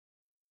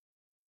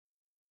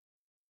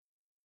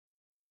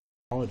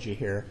Pharmacology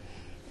here.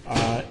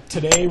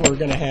 Today we're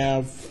going to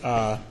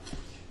have,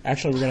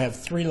 actually we're going to have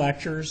 3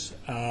 lectures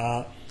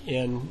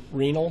in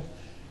renal.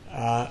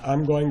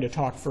 I'm going to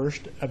talk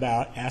first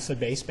about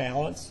acid-base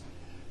balance,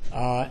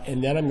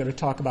 and then I'm going to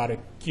talk about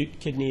acute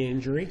kidney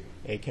injury,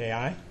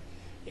 AKI,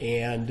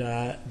 and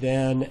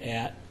then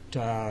at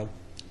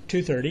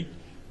 2:30,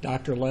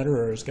 Dr.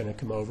 Lederer is going to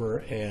come over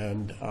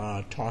and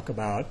talk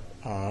about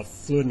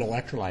fluid and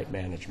electrolyte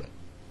management.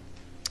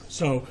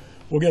 So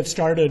we'll get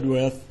started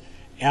with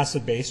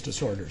acid-base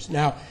disorders.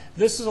 Now,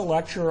 this is a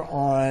lecture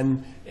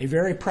on a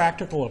very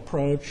practical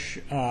approach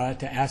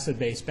to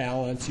acid-base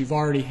balance. You've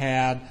already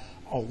had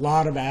a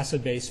lot of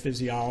acid-base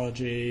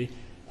physiology,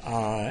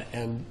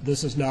 and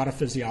this is not a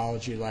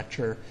physiology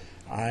lecture.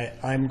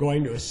 I'm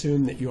going to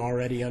assume that you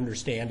already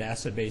understand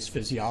acid-base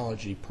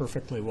physiology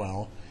perfectly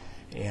well,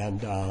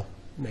 and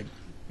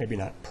maybe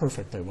not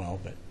perfectly well,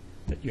 but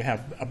that you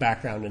have a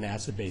background in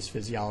acid-base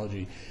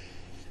physiology.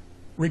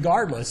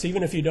 Regardless,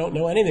 even if you don't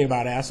know anything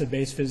about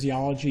acid-base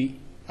physiology,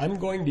 I'm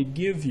going to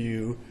give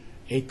you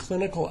a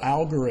clinical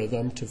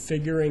algorithm to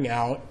figuring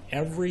out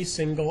every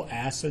single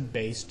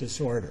acid-base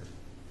disorder.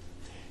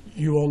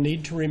 You will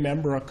need to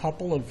remember a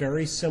couple of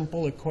very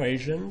simple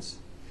equations.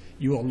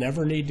 You will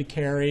never need to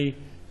carry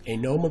a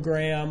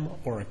nomogram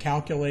or a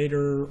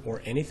calculator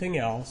or anything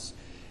else.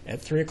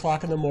 At 3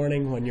 o'clock in the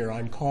morning when you're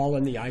on call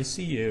in the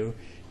ICU,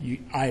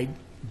 I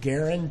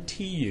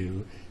guarantee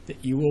you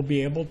that you will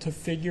be able to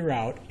figure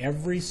out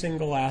every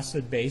single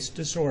acid-base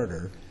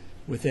disorder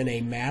within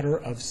a matter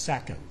of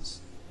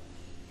seconds.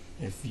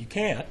 If you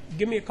can't,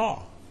 give me a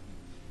call,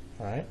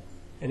 all right,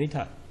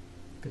 anytime.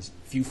 Because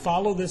if you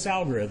follow this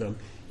algorithm,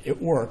 it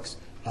works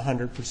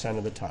 100%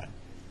 of the time.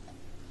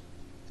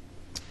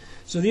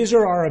 So these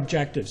are our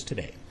objectives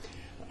today.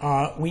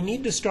 We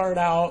need to start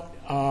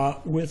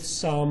out with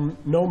some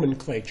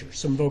nomenclature,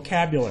 some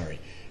vocabulary,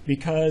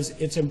 because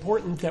it's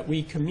important that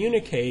we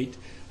communicate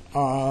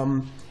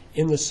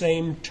in the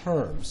same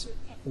terms.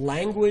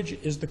 Language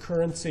is the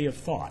currency of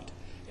thought.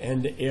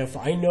 And if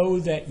I know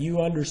that you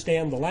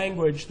understand the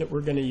language that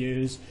we're going to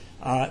use,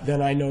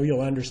 then I know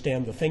you'll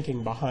understand the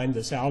thinking behind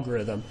this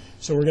algorithm.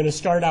 So we're going to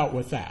start out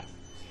with that.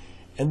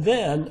 And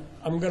then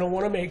I'm going to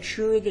want to make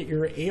sure that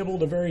you're able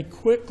to very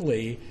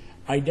quickly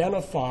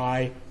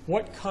identify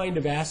what kind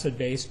of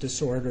acid-base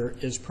disorder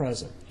is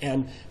present.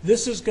 And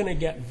this is going to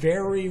get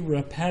very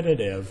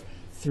repetitive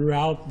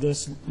throughout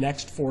this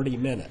next 40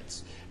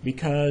 minutes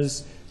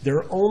because there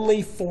are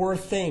only 4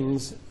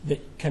 things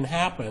that can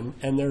happen,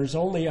 and there's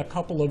only a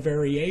couple of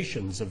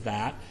variations of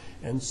that.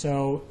 And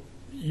so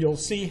you'll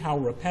see how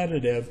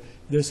repetitive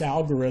this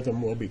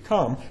algorithm will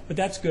become. But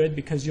that's good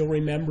because you'll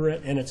remember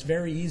it, and it's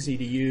very easy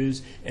to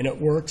use, and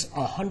it works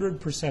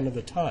 100% of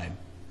the time.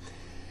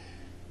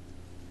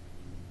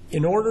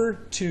 In order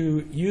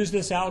to use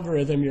this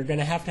algorithm, you're going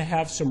to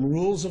have some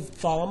rules of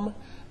thumb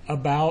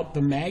about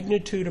the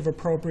magnitude of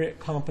appropriate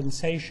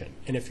compensation.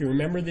 And if you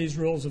remember these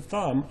rules of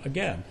thumb,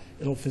 again,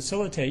 it'll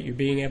facilitate you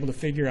being able to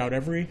figure out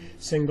every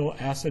single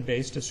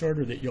acid-base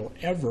disorder that you'll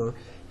ever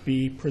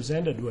be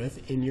presented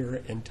with in your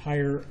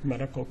entire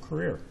medical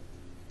career.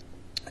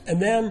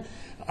 And then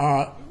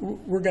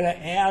we're going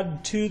to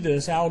add to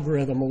this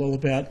algorithm a little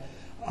bit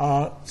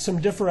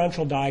some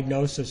differential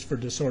diagnosis for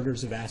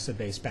disorders of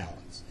acid-base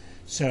balance.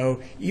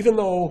 So even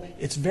though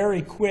it's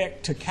very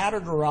quick to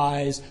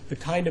categorize the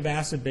kind of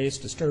acid-base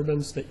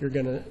disturbance that you're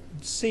going to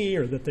see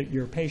or that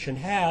your patient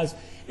has,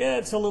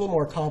 it's a little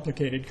more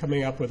complicated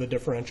coming up with a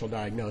differential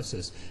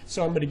diagnosis.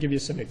 So I'm going to give you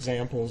some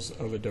examples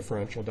of a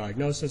differential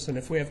diagnosis, and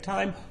if we have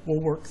time, we'll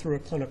work through a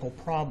clinical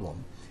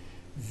problem.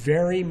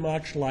 Very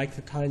much like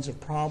the kinds of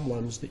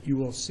problems that you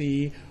will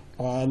see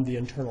on the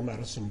internal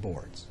medicine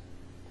boards.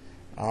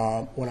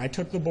 When I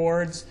took the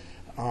boards,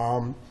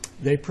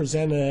 they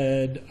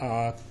presented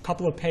a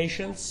couple of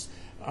patients,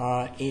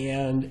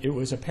 and it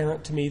was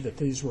apparent to me that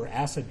these were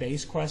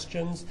acid-base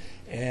questions.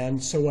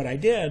 And so what I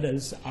did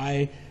is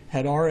I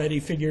had already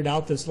figured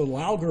out this little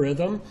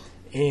algorithm,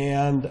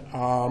 and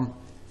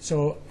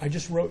so I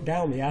just wrote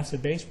down the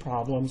acid-base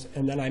problems,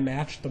 and then I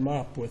matched them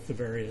up with the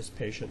various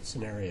patient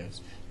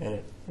scenarios, and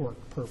it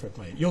worked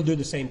perfectly. You'll do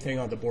the same thing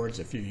on the boards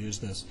if you use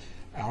this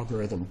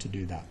algorithm to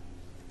do that.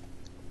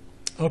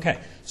 Okay,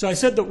 so I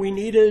said that we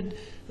needed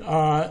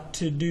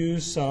to do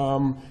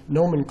some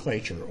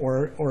nomenclature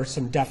or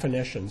some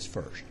definitions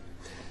first.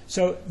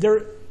 So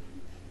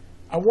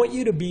I want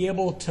you to be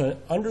able to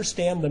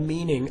understand the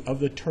meaning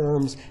of the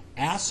terms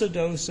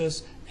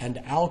acidosis and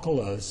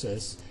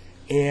alkalosis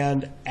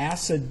and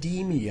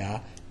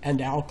acidemia and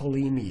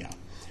alkalemia.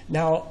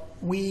 Now,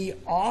 we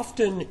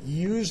often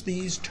use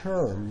these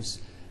terms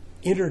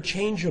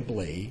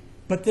interchangeably,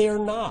 but they are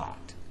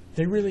not.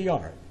 They really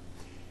aren't.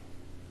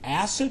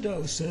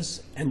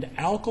 Acidosis and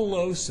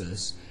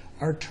alkalosis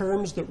are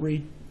terms that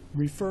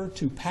refer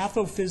to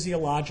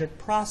pathophysiologic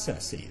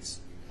processes.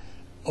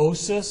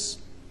 Osis,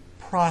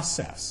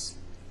 process.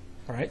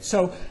 All right?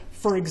 So,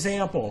 for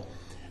example,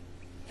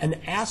 an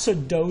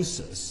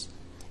acidosis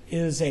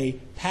is a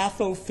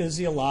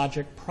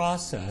pathophysiologic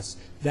process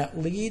that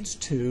leads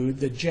to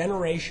the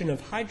generation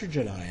of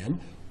hydrogen ion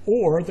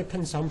or the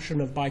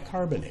consumption of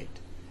bicarbonate.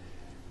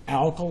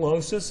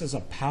 Alkalosis is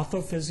a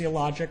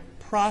pathophysiologic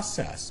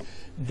process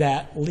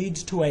that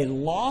leads to a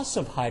loss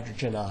of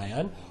hydrogen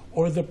ion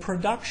or the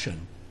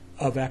production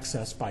of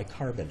excess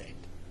bicarbonate.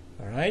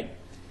 All right?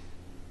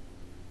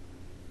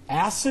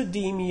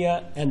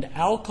 Acidemia and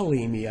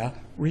alkalemia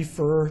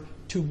refer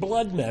to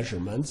blood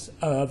measurements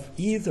of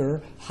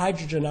either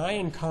hydrogen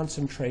ion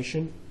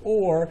concentration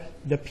or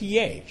the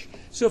pH.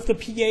 So if the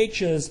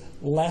pH is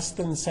less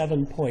than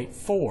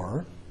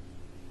 7.4,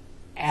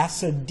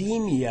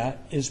 acidemia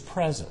is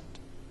present.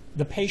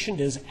 The patient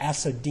is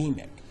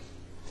acidemic.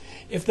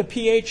 If the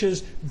pH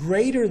is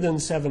greater than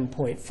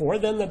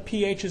 7.4, then the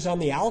pH is on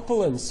the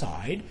alkaline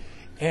side,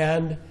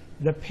 and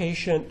the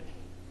patient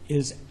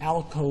is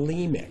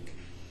alkalemic.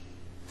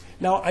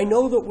 Now, I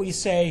know that we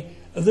say,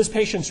 oh, this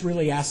patient's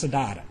really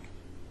acidotic,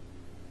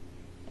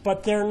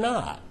 but they're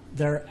not.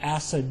 They're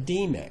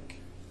acidemic.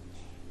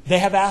 They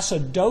have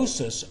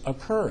acidosis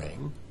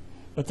occurring,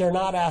 but they're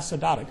not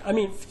acidotic. I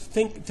mean,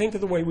 think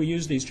of the way we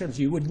use these terms.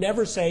 You would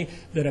never say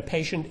that a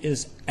patient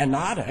is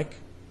anotic.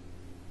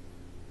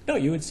 No,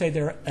 you would say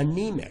they're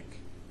anemic,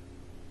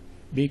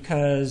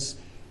 because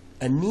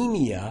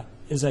anemia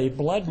is a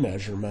blood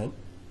measurement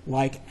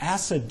like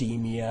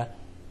acidemia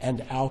and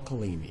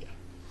alkalemia.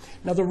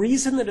 Now, the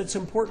reason that it's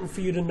important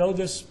for you to know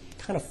this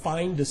kind of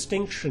fine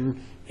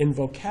distinction in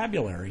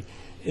vocabulary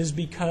is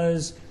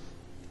because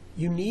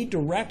you need to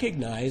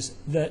recognize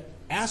that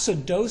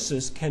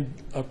acidosis can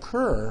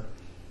occur,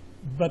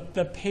 but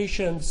the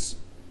patient's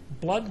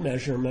blood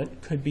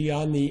measurement could be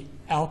on the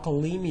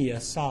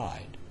alkalemia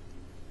side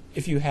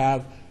if you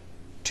have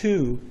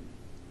two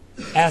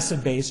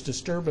acid-base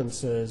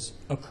disturbances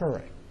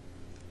occurring.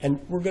 And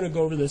we're going to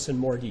go over this in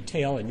more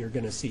detail, and you're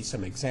going to see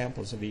some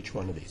examples of each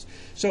one of these.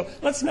 So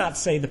let's not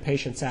say the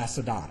patient's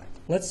acidotic.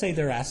 Let's say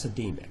they're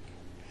acidemic.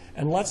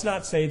 And let's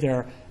not say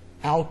they're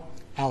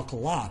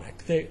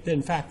alkalotic.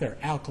 In fact, they're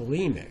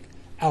alkalemic.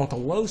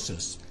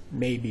 Alkalosis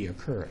may be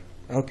occurring.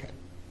 Okay.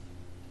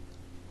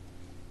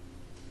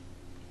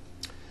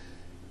 A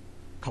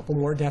couple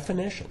more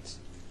definitions.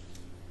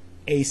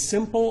 A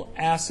simple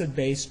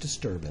acid-base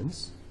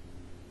disturbance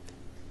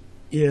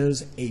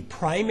is a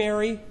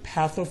primary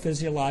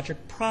pathophysiologic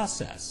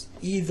process,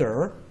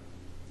 either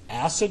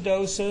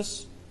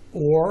acidosis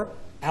or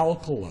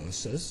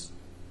alkalosis,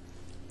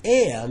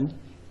 and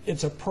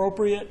its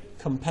appropriate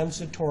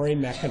compensatory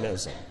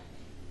mechanism.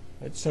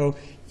 Right? So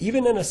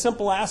even in a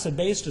simple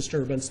acid-base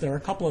disturbance, there are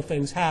a couple of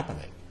things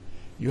happening.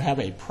 You have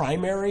a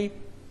primary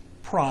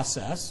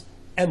process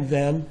and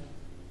then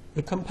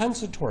the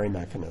compensatory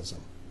mechanism.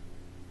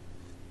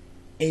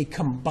 A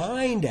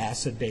combined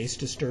acid-base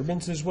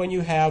disturbance is when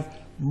you have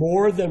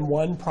more than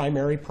one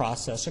primary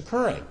process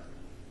occurring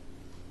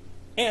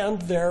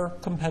and their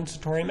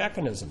compensatory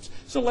mechanisms.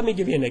 So let me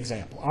give you an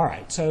example. All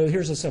right, so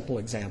here's a simple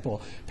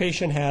example.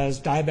 Patient has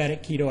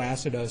diabetic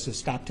ketoacidosis,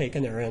 stopped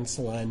taking their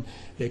insulin.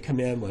 They come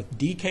in with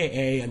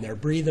DKA and they're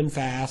breathing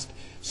fast.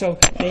 So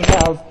they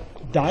have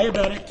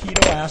diabetic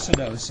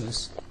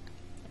ketoacidosis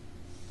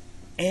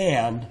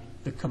and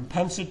the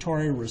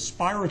compensatory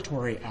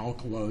respiratory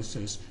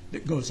alkalosis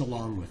that goes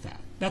along with that.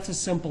 That's a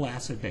simple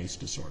acid-base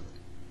disorder.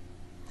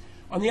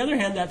 On the other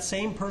hand, that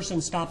same person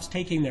stops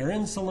taking their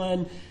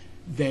insulin,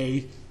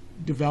 they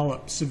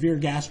develop severe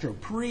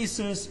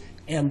gastroparesis,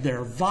 and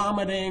they're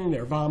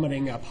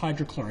vomiting up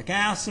hydrochloric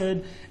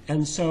acid,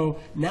 and so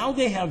now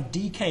they have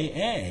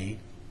DKA,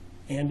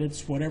 and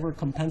it's whatever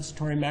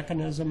compensatory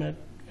mechanism it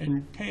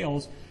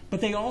entails,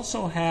 but they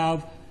also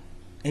have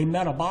a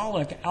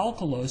metabolic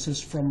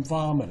alkalosis from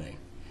vomiting.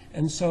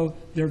 And so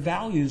their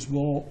values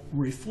will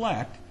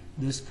reflect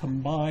this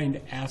combined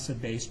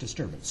acid-base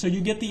disturbance. So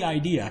you get the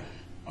idea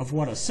of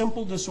what a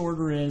simple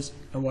disorder is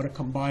and what a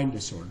combined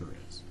disorder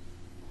is.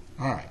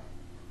 All right.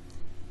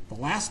 The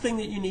last thing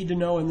that you need to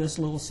know in this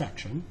little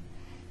section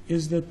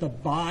is that the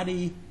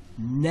body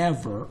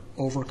never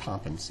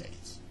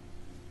overcompensates.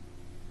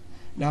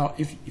 Now,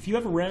 if you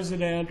have a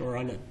resident or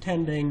an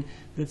attending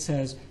that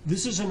says,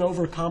 this is an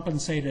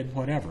overcompensated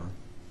whatever,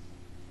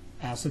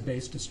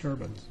 acid-base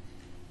disturbance,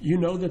 you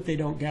know that they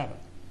don't get it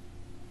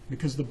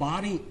because the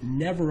body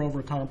never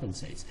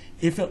overcompensates.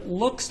 If it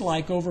looks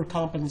like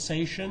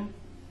overcompensation,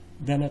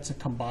 then it's a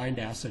combined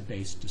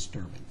acid-base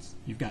disturbance.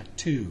 You've got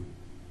two,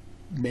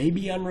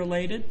 maybe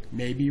unrelated,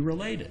 maybe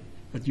related,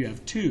 but you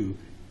have two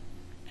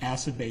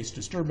acid-base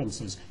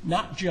disturbances,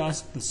 not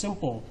just the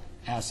simple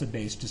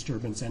acid-base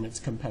disturbance and its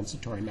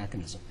compensatory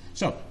mechanism.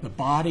 So the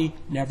body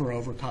never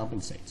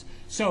overcompensates.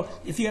 So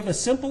if you have a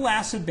simple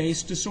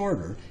acid-base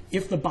disorder,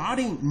 if the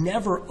body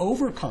never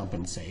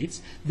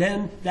overcompensates,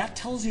 then that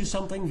tells you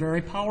something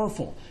very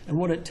powerful. And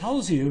what it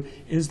tells you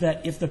is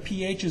that if the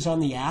pH is on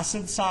the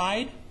acid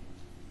side,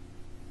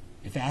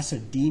 if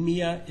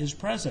acidemia is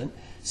present,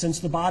 since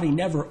the body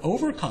never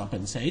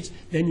overcompensates,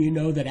 then you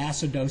know that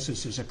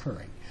acidosis is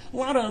occurring. A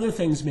lot of other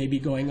things may be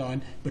going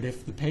on, but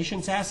if the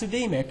patient's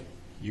acidemic,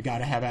 you got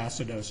to have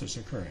acidosis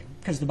occurring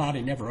because the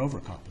body never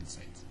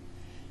overcompensates.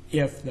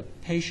 If the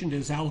patient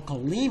is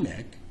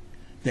alkalemic,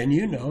 then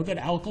you know that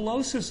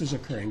alkalosis is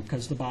occurring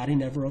because the body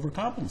never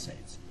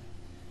overcompensates.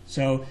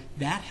 So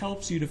that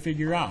helps you to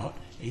figure out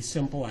a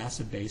simple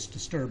acid-base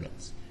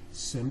disturbance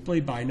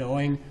simply by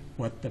knowing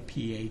what the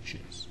pH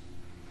is.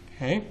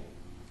 Okay?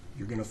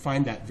 You're going to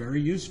find that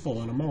very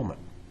useful in a moment.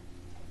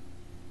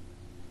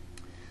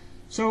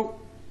 So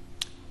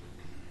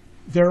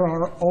there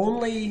are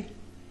only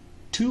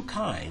two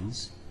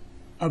kinds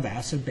of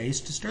acid-base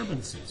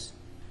disturbances.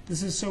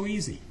 This is so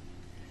easy.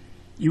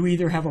 You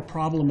either have a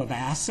problem of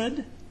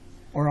acid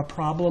or a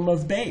problem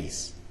of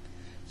base.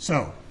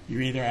 So you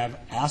either have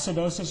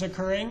acidosis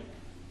occurring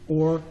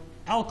or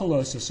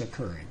alkalosis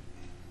occurring.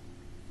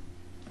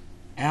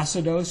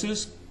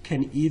 Acidosis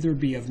can either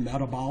be of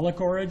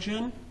metabolic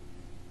origin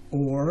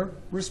or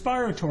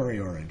respiratory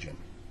origin.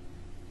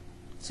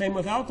 Same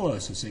with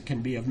alkalosis. It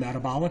can be of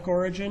metabolic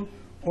origin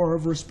or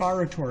of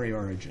respiratory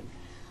origin.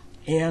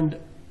 And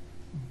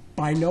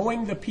by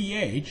knowing the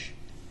pH,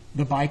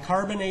 the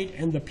bicarbonate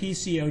and the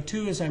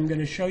PCO2, as I'm going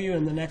to show you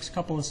in the next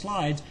couple of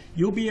slides,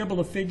 you'll be able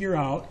to figure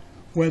out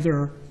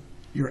whether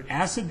your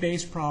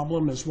acid-base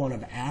problem is one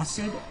of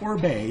acid or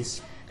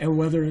base, and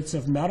whether it's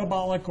of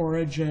metabolic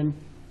origin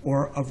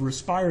or of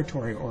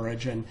respiratory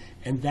origin,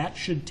 and that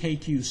should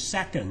take you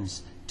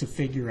seconds to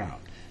figure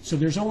out. So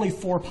there's only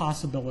 4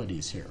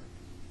 possibilities here: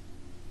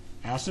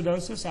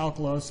 acidosis,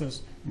 alkalosis,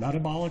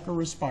 metabolic, or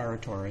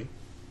respiratory.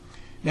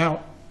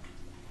 Now,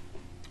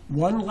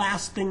 one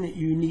last thing that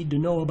you need to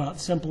know about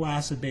simple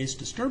acid-base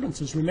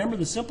disturbances, remember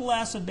the simple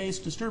acid-base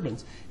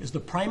disturbance is the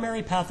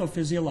primary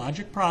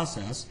pathophysiologic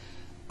process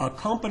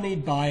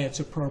accompanied by its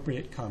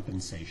appropriate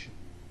compensation.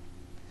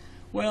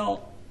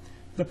 Well,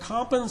 the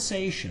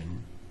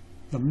compensation,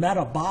 the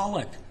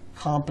metabolic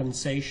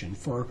compensation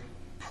for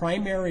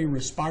primary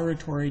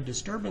respiratory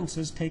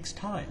disturbances takes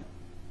time.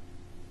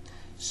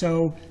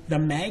 So the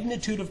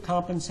magnitude of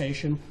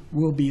compensation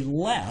will be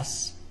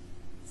less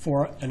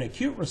for an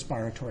acute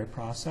respiratory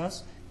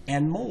process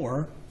and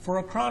more for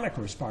a chronic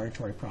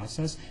respiratory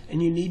process,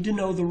 and you need to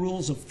know the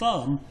rules of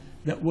thumb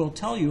that will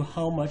tell you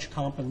how much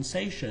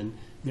compensation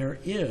there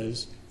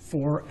is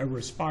for a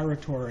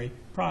respiratory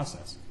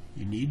process.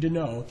 You need to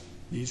know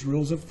these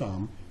rules of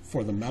thumb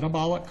for the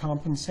metabolic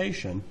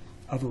compensation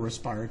of a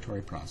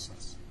respiratory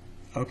process.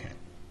 Okay.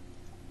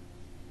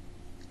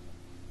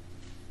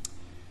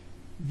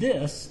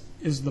 This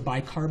is the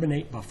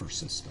bicarbonate buffer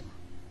system.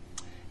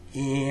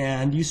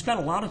 And you spent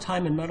a lot of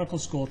time in medical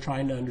school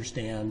trying to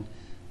understand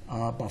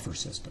buffer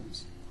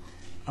systems.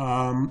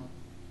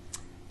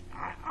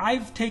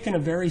 I've taken a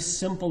very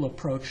simple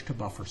approach to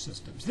buffer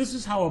systems. This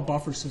is how a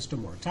buffer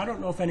system works. I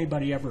don't know if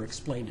anybody ever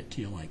explained it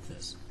to you like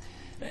this.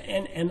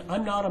 And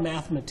I'm not a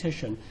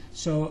mathematician,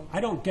 so I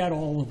don't get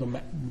all of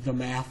the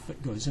math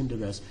that goes into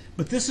this,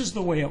 but this is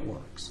the way it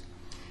works.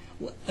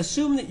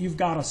 Assume that you've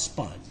got a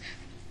sponge,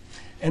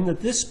 and that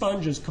this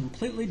sponge is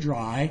completely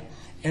dry,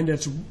 and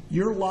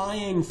you're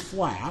lying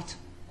flat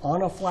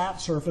on a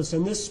flat surface,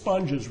 and this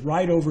sponge is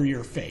right over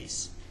your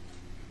face.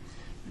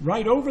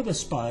 Right over the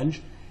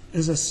sponge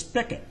is a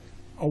spigot,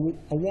 a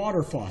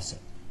water faucet.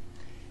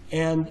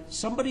 And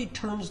somebody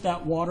turns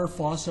that water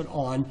faucet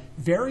on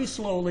very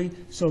slowly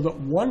so that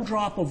one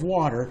drop of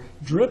water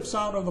drips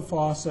out of the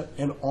faucet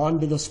and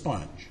onto the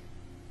sponge.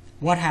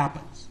 What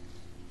happens?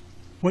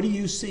 What do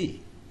you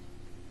see?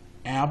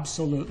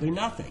 Absolutely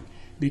nothing,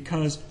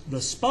 because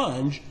the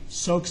sponge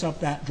soaks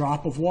up that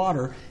drop of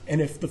water, and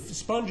if the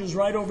sponge is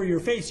right over your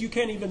face, you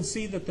can't even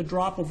see that the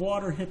drop of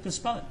water hit the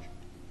sponge.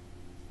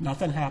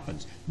 Nothing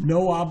happens.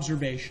 No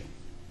observation.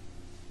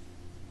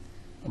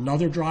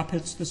 Another drop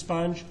hits the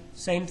sponge,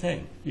 same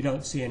thing. You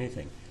don't see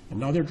anything.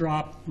 Another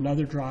drop,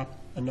 another drop,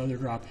 another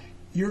drop.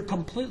 You're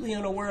completely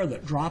unaware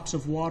that drops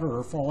of water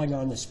are falling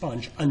on the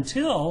sponge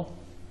until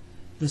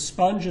the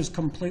sponge is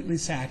completely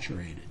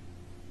saturated.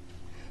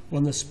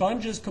 When the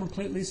sponge is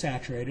completely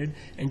saturated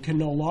and can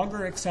no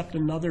longer accept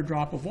another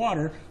drop of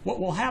water, what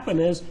will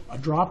happen is a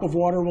drop of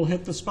water will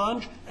hit the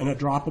sponge and a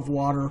drop of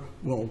water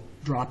will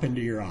drop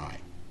into your eye.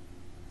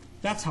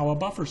 That's how a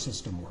buffer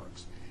system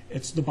works.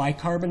 It's the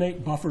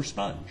bicarbonate buffer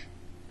sponge.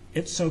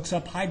 It soaks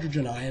up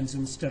hydrogen ions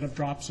instead of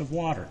drops of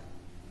water.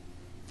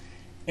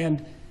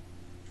 And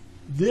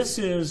this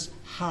is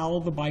how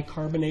the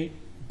bicarbonate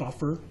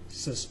buffer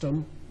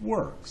system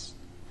works.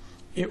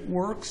 It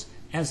works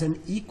as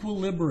an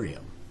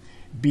equilibrium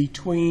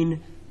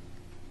between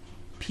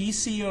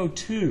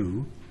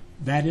PCO2,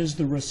 that is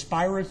the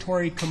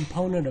respiratory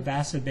component of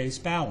acid-base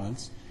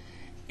balance,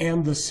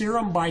 and the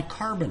serum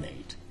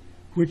bicarbonate,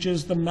 which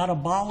is the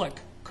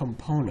metabolic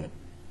component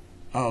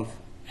of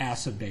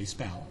acid-base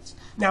balance.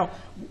 Now,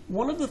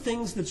 one of the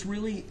things that's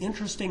really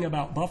interesting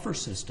about buffer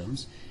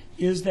systems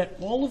is that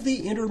all of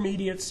the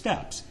intermediate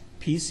steps,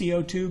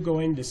 PCO2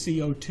 going to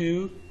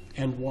CO2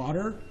 and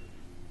water,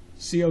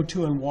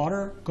 CO2 and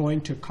water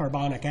going to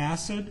carbonic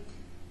acid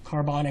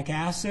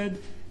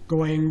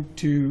going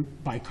to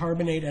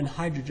bicarbonate and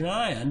hydrogen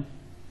ion,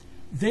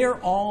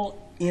 they're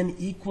all in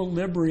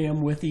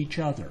equilibrium with each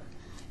other.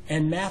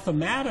 And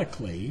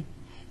mathematically,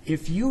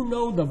 if you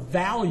know the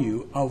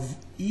value of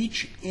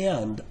each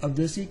end of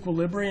this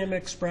equilibrium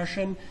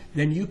expression,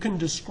 then you can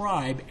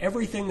describe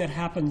everything that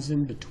happens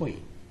in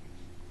between.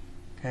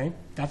 Okay?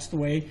 That's the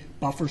way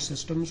buffer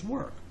systems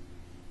work.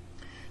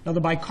 Now, the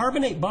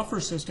bicarbonate buffer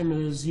system,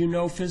 as you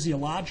know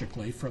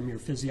physiologically from your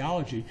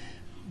physiology,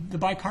 the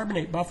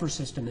bicarbonate buffer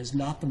system is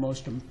not the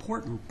most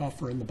important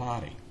buffer in the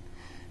body.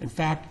 In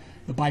fact,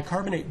 the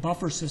bicarbonate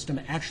buffer system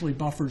actually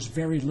buffers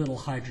very little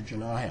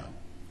hydrogen ion.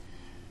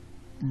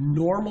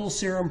 Normal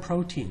serum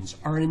proteins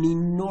are an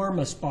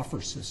enormous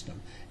buffer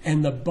system,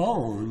 and the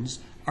bones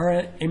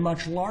are a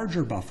much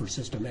larger buffer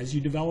system. As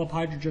you develop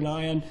hydrogen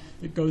ion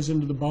that goes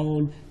into the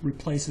bone,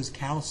 replaces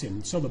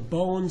calcium. So the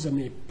bones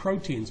and the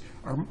proteins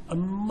are a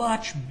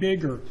much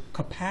bigger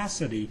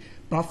capacity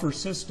buffer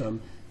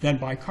system than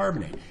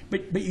bicarbonate.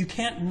 But you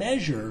can't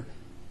measure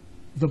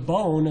the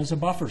bone as a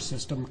buffer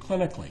system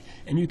clinically,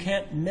 and you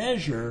can't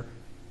measure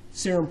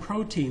serum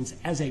proteins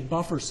as a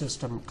buffer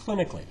system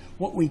clinically.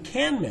 What we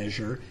can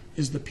measure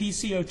is the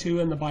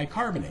PCO2 and the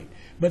bicarbonate.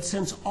 But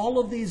since all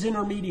of these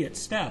intermediate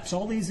steps,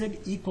 all these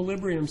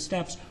equilibrium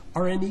steps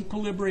are in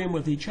equilibrium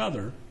with each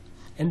other,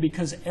 and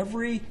because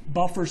every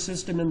buffer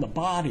system in the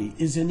body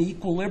is in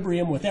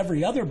equilibrium with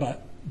every other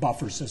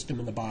buffer system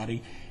in the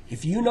body,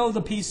 if you know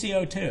the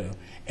PCO2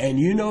 and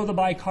you know the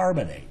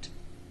bicarbonate,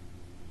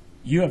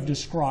 you have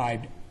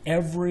described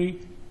every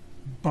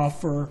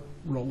buffer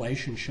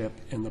relationship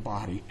in the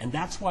body. And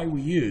that's why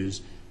we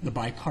use the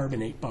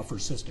bicarbonate buffer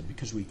system,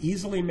 because we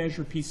easily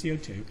measure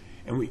PCO2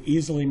 and we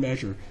easily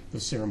measure the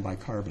serum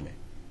bicarbonate.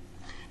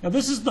 Now,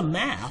 this is the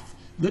math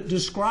that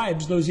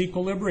describes those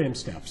equilibrium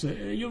steps.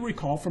 You'll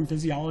recall from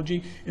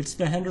physiology, it's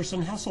the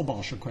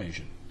Henderson-Hasselbalch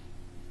equation.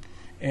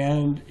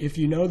 And if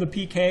you know the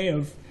pK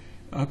of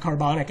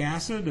carbonic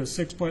acid is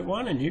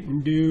 6.1 and you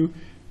can do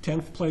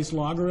 10th place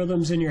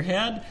logarithms in your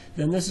head,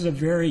 then this is a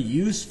very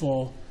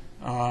useful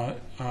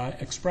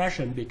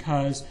expression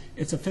because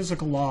it's a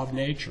physical law of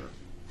nature.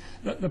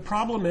 The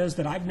problem is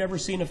that I've never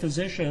seen a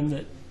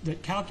physician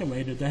that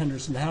calculated the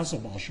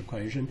Henderson-Hasselbalch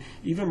equation,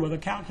 even with a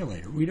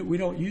calculator. We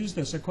don't use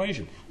this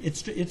equation.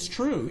 It's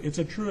true. It's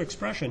a true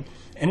expression,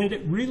 and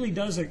it really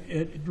does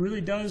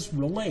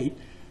relate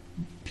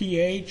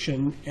pH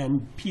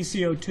and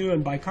PCO2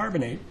 and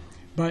bicarbonate,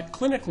 but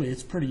clinically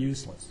it's pretty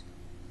useless.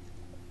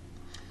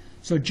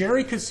 So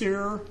Jerry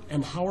Cassirer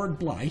and Howard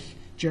Bleich.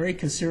 Jerry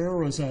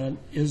Cassirer is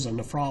a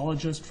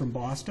nephrologist from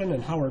Boston,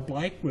 and Howard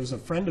Bleich was a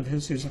friend of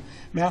his who's a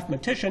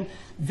mathematician.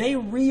 They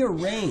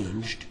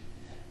rearranged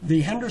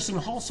the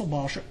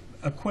Henderson-Hasselbalch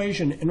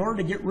equation in order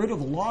to get rid of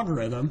the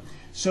logarithm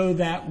so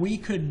that we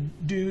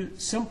could do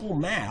simple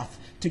math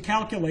to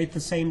calculate the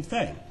same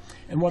thing.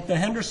 And what the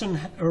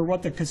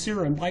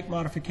Cassirer and Bleich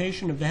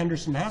modification of the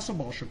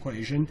Henderson-Hasselbalch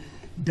equation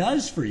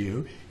does for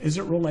you is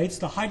it relates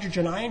the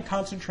hydrogen ion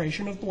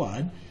concentration of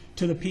blood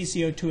to the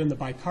PCO2 and the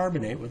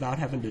bicarbonate without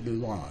having to do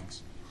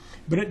logs.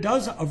 But it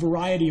does a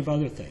variety of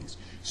other things.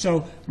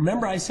 So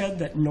remember I said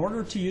that in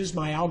order to use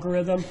my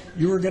algorithm,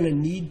 you were going to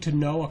need to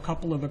know a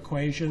couple of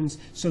equations.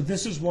 So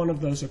this is one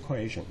of those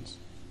equations.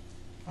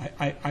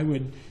 I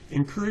would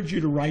encourage you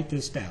to write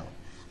this down.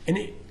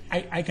 And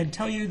I can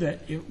tell you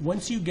that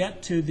once you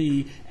get to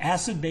the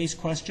acid-based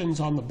questions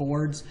on the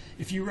boards,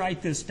 if you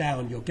write this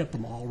down, you'll get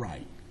them all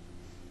right.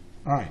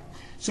 All right.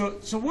 So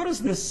what does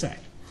this say?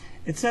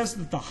 It says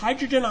that the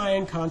hydrogen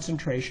ion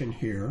concentration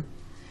here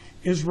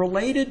is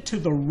related to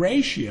the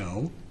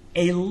ratio,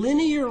 a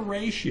linear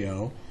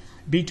ratio,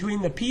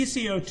 between the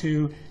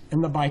PCO2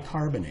 and the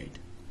bicarbonate.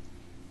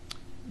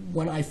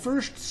 When I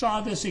first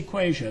saw this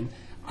equation,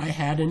 I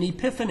had an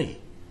epiphany.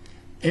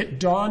 It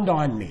dawned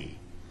on me.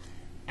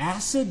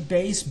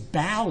 Acid-base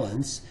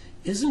balance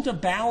isn't a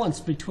balance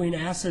between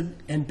acid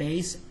and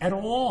base at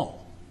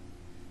all.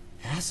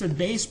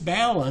 Acid-base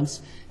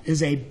balance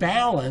is a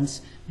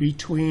balance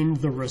between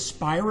the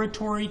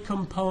respiratory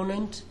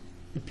component,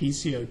 the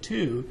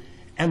PCO2,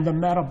 and the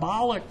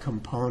metabolic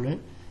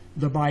component,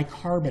 the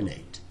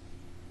bicarbonate.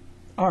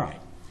 All right,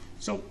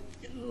 so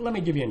let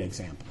me give you an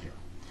example here.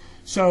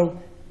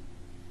 So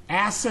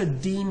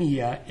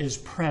acidemia is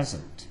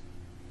present.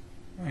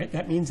 All right,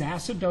 that means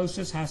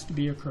acidosis has to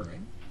be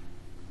occurring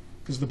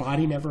because the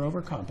body never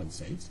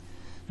overcompensates.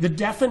 The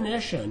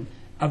definition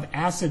of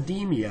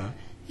acidemia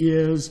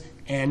is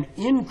an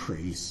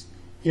increase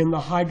in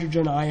the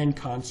hydrogen ion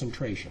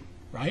concentration,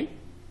 right?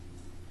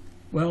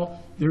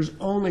 Well, there's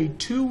only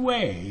two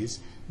ways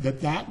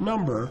that that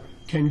number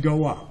can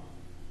go up.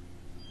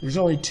 There's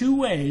only two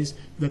ways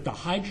that the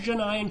hydrogen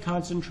ion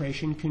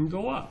concentration can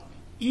go up.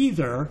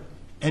 Either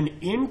an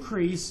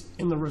increase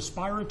in the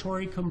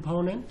respiratory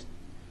component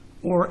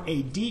or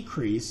a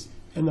decrease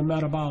in the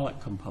metabolic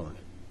component.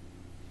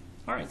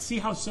 All right, see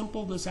how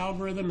simple this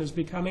algorithm is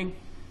becoming?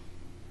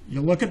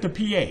 You look at the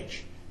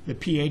pH. The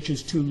pH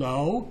is too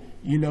low.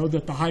 You know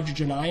that the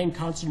hydrogen ion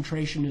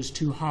concentration is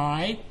too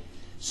high.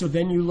 So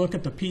then you look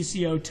at the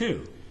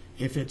PCO2.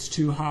 If it's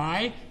too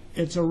high,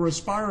 it's a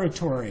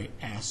respiratory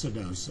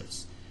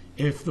acidosis.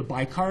 If the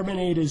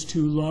bicarbonate is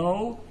too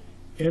low,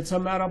 it's a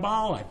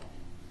metabolic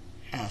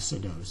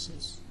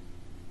acidosis.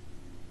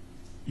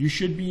 you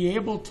should be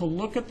able to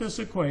look at this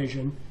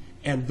equation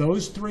and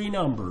those three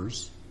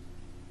numbers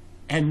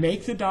and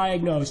make the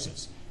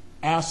diagnosis: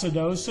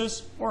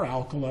 acidosis or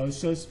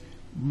alkalosis,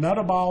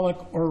 metabolic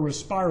or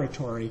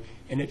respiratory,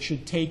 and it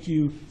should take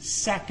you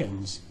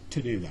seconds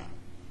to do that.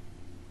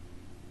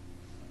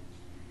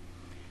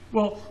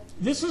 Well,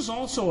 this is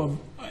also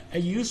a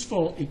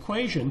useful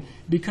equation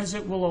because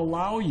it will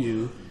allow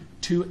you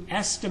to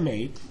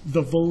estimate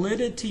the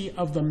validity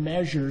of the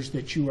measures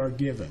that you are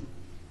given.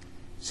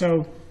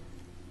 So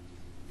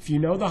if you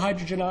know the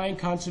hydrogen ion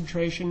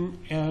concentration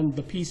and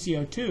the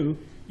PCO2,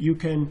 you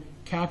can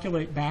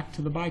calculate back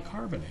to the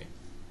bicarbonate.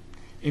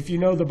 If you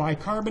know the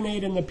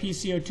bicarbonate and the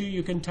PCO2,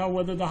 you can tell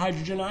whether the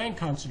hydrogen ion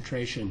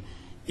concentration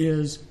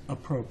is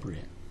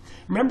appropriate.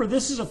 Remember,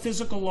 this is a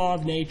physical law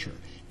of nature.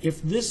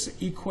 If this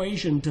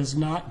equation does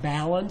not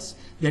balance,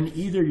 then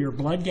either your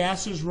blood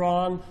gas is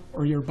wrong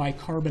or your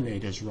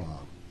bicarbonate is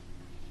wrong.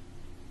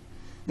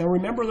 Now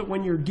remember that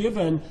when you're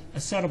given a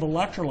set of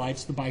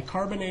electrolytes, the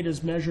bicarbonate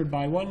is measured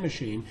by one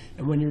machine,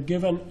 and when you're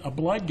given a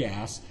blood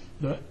gas,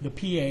 the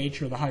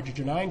pH, or the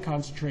hydrogen ion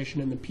concentration,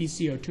 and the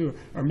PCO2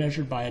 are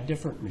measured by a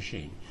different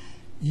machine.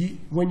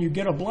 When you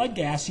get a blood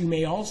gas, you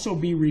may also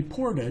be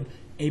reported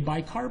a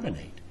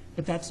bicarbonate,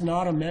 but that's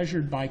not a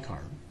measured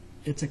bicarb.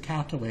 It's a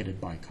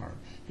calculated bicarb.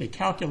 They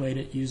calculate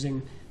it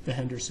using the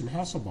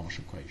Henderson-Hasselbalch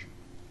equation.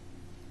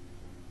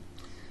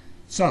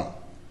 So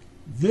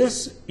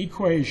this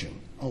equation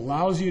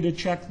allows you to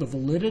check the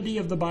validity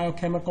of the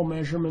biochemical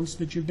measurements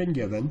that you've been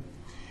given,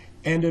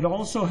 and it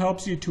also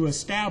helps you to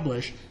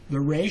establish the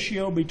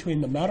ratio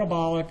between the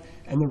metabolic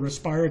and the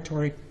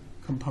respiratory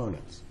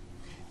components.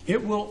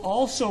 It will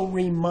also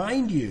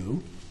remind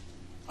you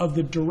of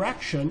the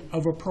direction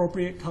of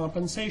appropriate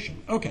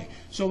compensation. Okay,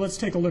 so let's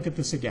take a look at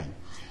this again.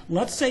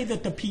 Let's say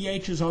that the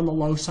pH is on the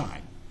low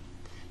side.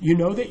 You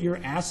know that your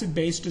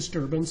acid-base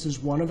disturbance is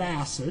one of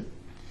acid.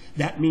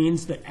 That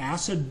means that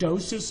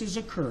acidosis is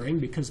occurring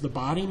because the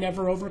body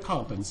never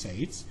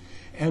overcompensates.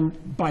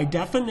 And by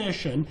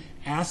definition,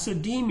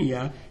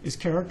 acidemia is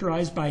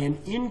characterized by an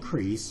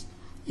increase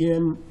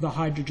in the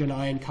hydrogen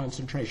ion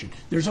concentration.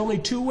 There's only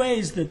two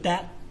ways that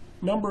that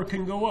number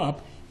can go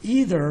up: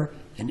 either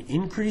an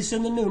increase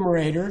in the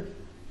numerator,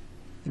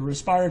 the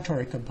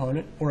respiratory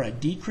component, or a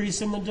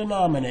decrease in the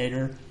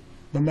denominator,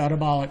 the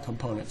metabolic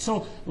component.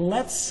 So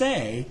let's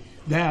say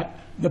that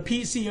the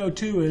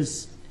PCO2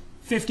 is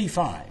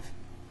 55.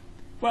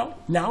 Well,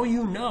 now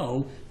you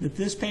know that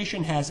this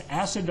patient has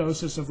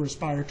acidosis of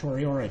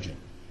respiratory origin.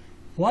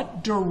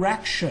 What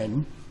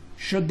direction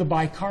should the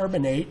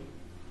bicarbonate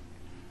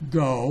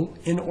go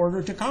in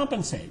order to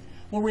compensate?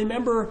 Well,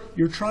 remember,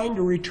 you're trying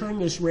to return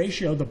this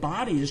ratio, the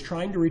body is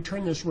trying to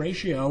return this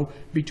ratio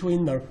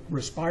between the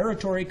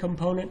respiratory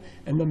component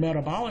and the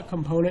metabolic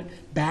component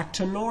back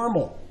to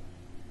normal.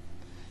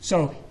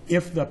 So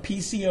if the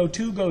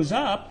PCO2 goes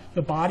up,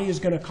 the body is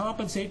going to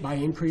compensate by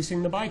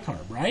increasing the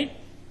bicarb, right?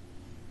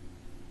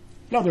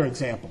 Another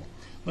example.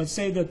 Let's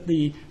say that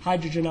the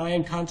hydrogen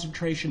ion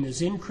concentration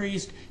is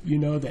increased. You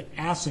know that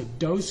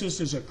acidosis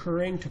is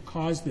occurring to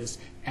cause this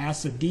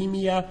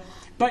acidemia.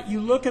 But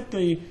you look at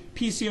the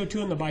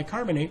PCO2 and the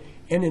bicarbonate,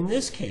 and in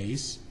this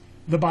case,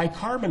 the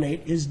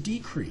bicarbonate is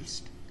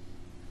decreased.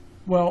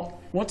 Well,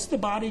 what's the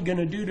body going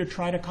to do to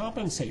try to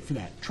compensate for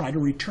that? Try to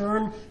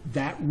return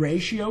that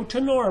ratio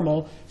to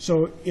normal.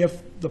 So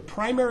if the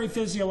primary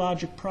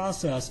physiologic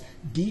process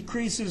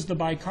decreases the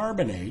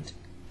bicarbonate,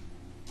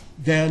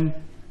 then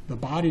the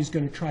body's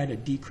going to try to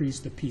decrease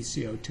the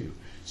PCO2.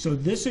 So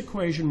this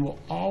equation will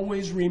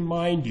always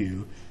remind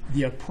you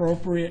the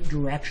appropriate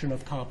direction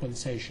of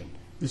compensation.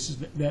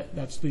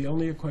 That's the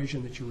only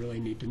equation that you really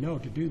need to know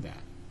to do that.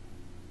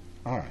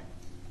 All right.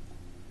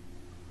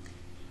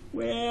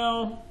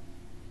 Well,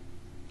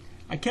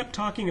 I kept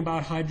talking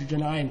about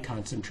hydrogen ion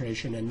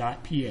concentration and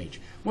not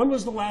pH. When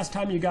was the last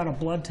time you got a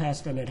blood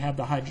test and it had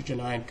the hydrogen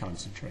ion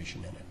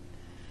concentration in it?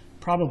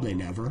 Probably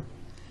never,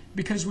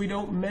 because we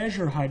don't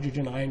measure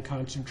hydrogen ion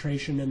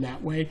concentration in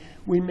that way.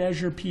 We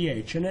measure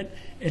pH, and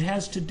it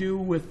has to do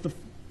with the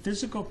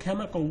physical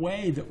chemical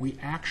way that we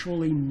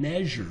actually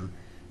measure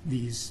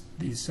these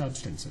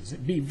substances.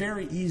 It'd be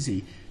very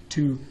easy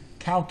to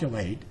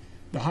calculate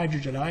the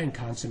hydrogen ion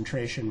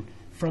concentration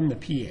from the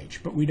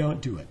pH, but we don't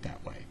do it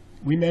that way.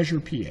 We measure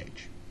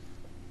pH.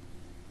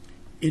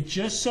 It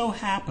just so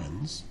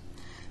happens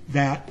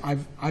that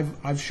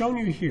I've shown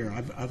you here,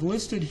 I've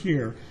listed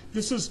here,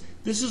 this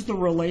is the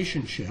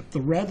relationship. The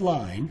red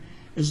line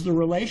is the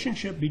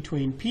relationship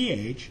between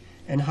pH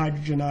and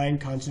hydrogen ion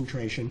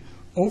concentration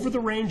over the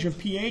range of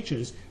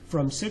pHs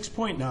from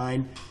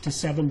 6.9 to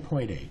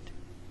 7.8.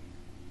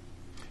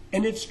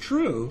 And it's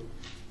true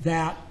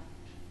that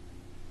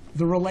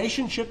the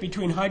relationship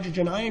between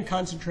hydrogen ion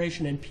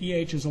concentration and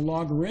pH is a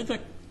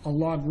logarithmic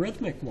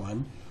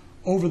one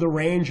over the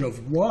range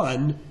of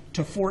 1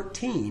 to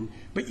 14,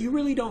 but you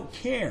really don't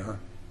care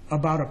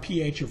about a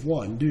pH of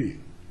 1, do you?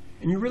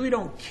 And you really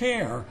don't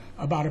care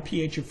about a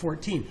pH of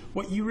 14.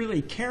 What you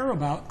really care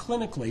about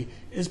clinically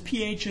is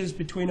pHs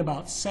between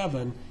about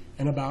 7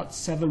 and about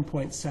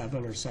 7.7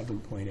 or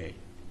 7.8.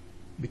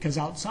 because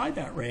outside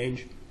that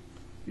range,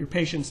 your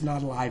patient's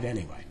not alive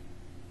anyway.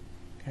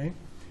 Okay?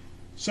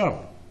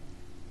 So,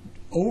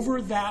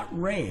 over that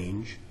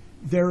range,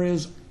 there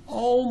is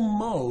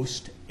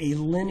almost a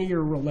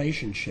linear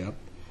relationship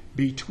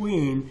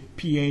between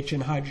pH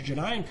and hydrogen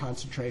ion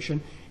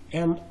concentration,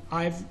 and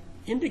I've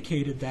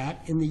indicated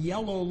that in the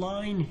yellow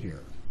line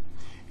here.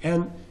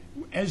 And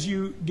as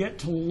you get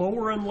to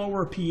lower and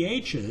lower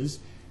pHs,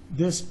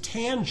 this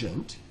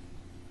tangent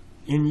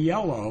in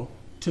yellow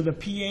to the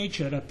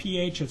pH at a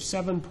pH of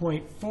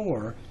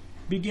 7.4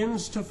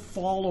 begins to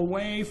fall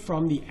away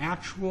from the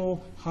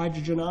actual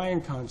hydrogen ion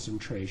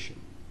concentration.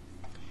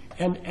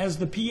 And as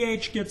the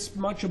pH gets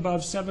much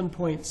above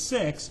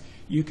 7.6,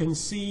 you can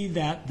see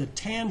that the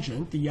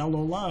tangent, the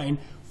yellow line,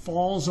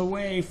 falls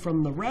away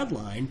from the red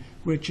line,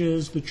 which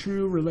is the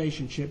true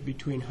relationship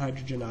between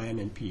hydrogen ion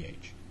and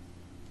pH.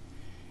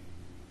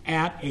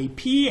 At a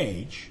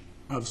pH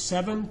of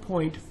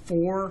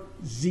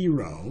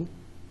 7.40,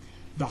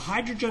 the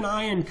hydrogen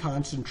ion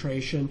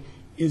concentration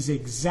is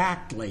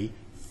exactly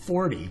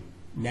 40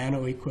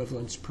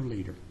 nanoequivalents per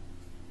liter.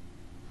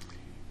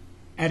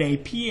 At a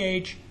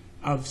pH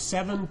of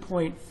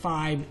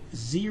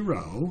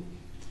 7.50,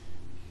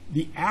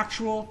 the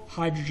actual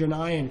hydrogen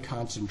ion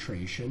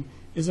concentration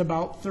is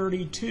about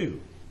 32,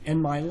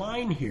 and my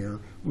line here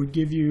would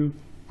give you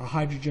a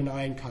hydrogen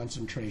ion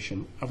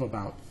concentration of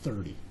about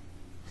 30.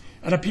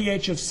 At a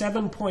pH of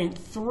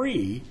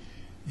 7.3,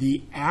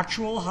 the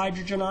actual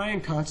hydrogen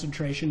ion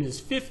concentration is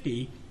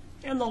 50,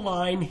 and the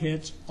line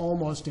hits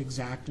almost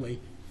exactly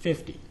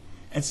 50.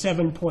 At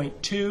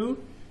 7.2,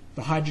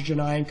 the hydrogen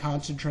ion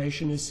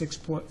concentration is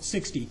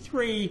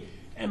 63,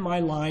 and my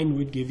line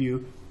would give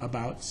you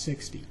about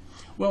 60.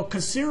 Well,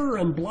 Cassirer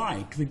and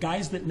Bleich, the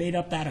guys that made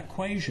up that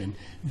equation,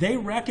 they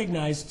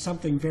recognized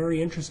something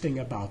very interesting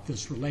about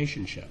this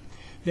relationship.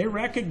 They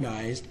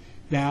recognized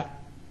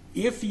that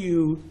if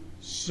you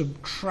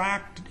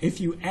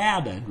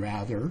added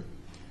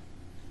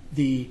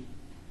the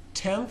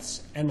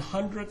tenths and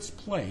hundredths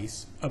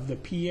place of the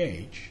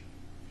pH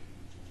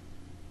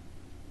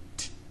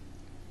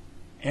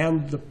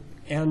and the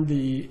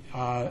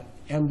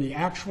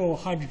actual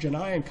hydrogen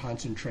ion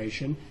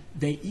concentration,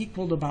 they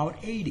equaled about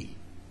 80.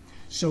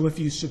 So if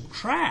you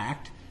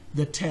subtract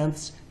the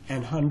tenths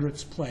and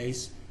hundredths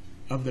place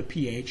of the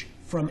pH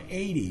from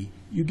 80,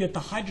 you get the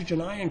hydrogen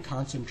ion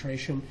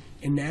concentration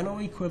in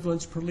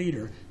nanoequivalents per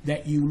liter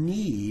that you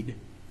need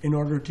in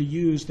order to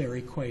use their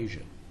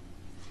equation.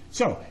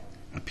 So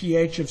a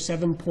pH of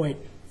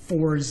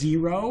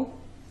 7.40,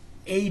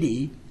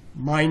 80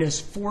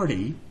 minus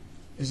 40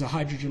 is a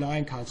hydrogen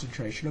ion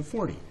concentration of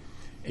 40.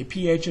 A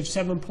pH of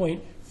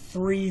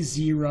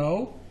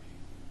 7.30,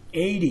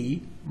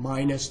 80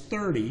 minus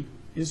 30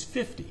 is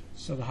 50.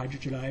 So the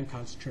hydrogen ion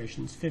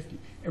concentration is 50.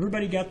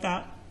 Everybody get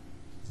that?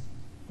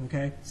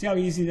 Okay? See how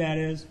easy that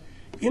is?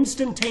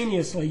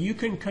 Instantaneously, you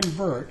can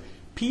convert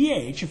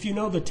pH, if you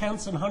know the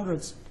tenths and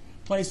hundredths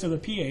place of the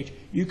pH,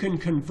 you can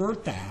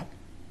convert that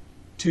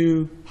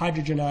to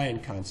hydrogen ion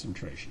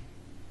concentration.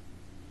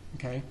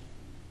 Okay?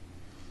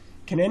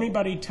 Can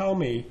anybody tell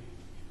me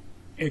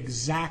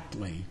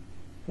exactly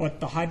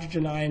what the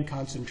hydrogen ion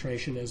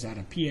concentration is at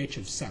a pH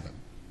of 7?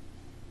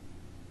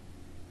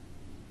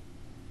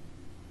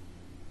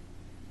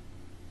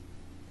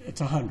 It's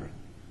 100.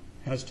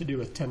 Has to do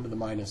with 10 to the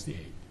minus the 8.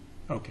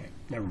 Okay,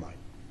 never mind.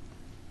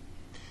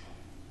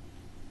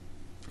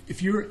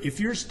 If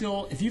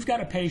you've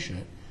got a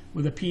patient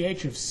with a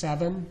pH of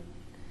 7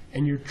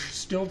 and you're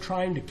still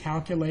trying to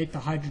calculate the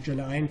hydrogen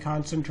ion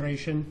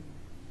concentration,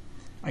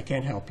 I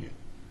can't help you.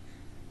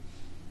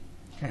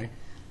 Okay?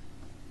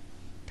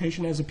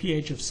 Patient has a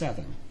pH of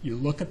 7. You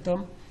look at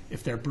them.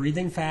 If they're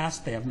breathing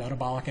fast, they have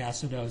metabolic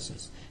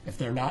acidosis. If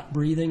they're not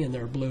breathing and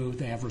they're blue,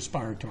 they have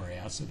respiratory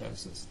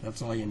acidosis.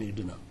 That's all you need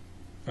to know.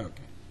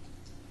 Okay.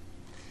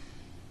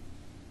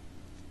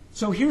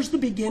 So here's the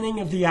beginning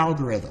of the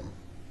algorithm.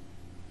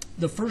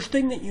 The first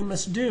thing that you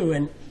must do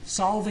in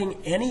solving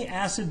any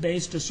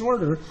acid-base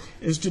disorder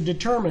is to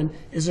determine,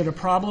 is it a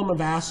problem of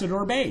acid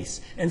or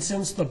base? And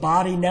since the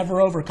body never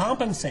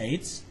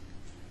overcompensates,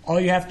 all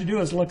you have to do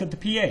is look at the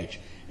pH.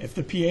 If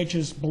the pH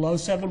is below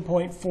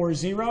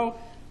 7.40,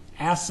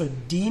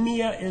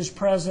 acidemia is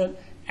present,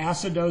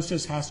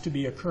 acidosis has to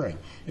be occurring.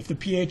 If the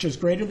pH is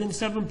greater than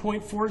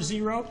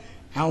 7.40,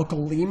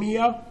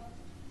 alkalemia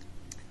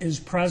is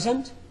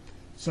present,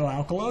 so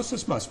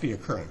alkalosis must be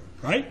occurring,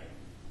 right?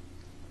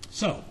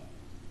 So,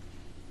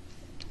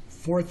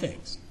 4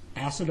 things: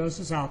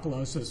 acidosis,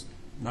 alkalosis,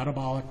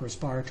 metabolic,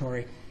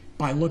 respiratory.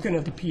 By looking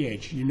at the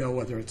pH, you know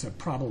whether it's a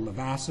problem of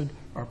acid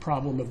or a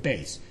problem of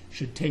base.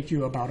 Should take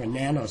you about a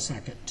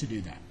nanosecond to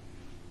do that.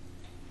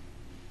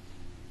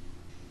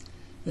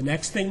 The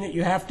next thing that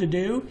you have to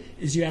do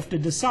is you have to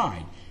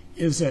decide,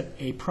 is it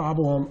a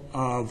problem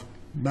of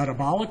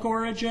metabolic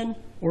origin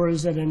or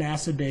is it an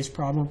acid-base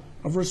problem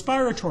of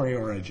respiratory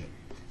origin?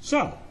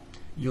 So,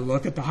 you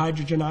look at the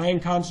hydrogen ion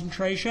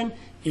concentration.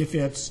 If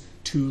it's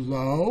too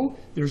low,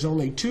 there's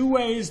only 2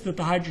 ways that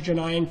the hydrogen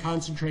ion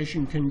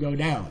concentration can go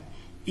down.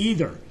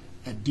 Either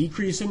a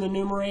decrease in the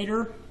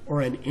numerator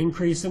or an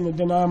increase in the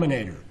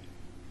denominator.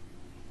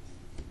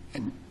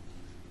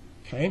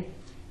 Okay?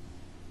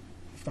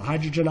 If the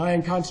hydrogen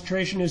ion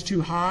concentration is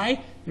too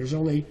high, there's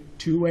only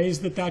two ways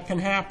that that can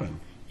happen.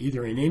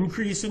 Either an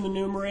increase in the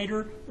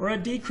numerator or a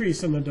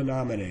decrease in the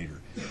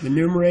denominator. The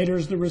numerator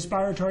is the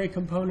respiratory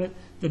component,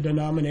 the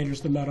denominator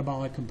is the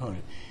metabolic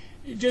component.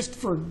 Just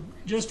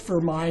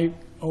for my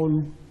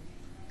own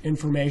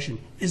information,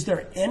 is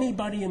there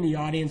anybody in the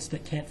audience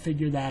that can't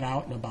figure that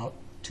out in about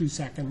 2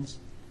 seconds?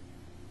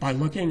 By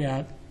looking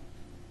at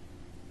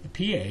the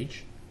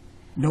pH,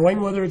 knowing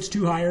whether it's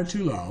too high or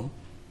too low,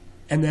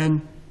 and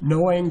then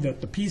knowing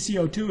that the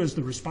PCO2 is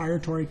the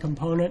respiratory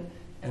component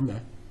and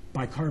the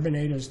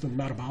bicarbonate is the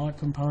metabolic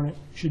component,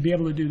 should be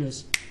able to do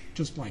this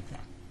just like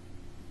that.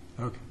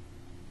 Okay.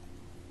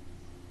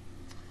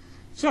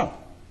 So,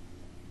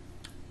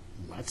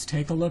 let's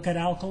take a look at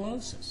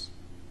alkalosis.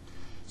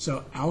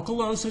 So,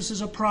 alkalosis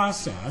is a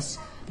process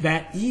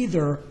that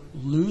either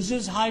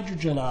loses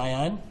hydrogen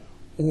ion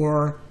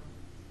or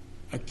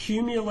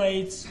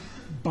accumulates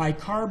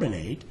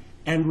bicarbonate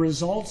and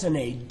results in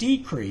a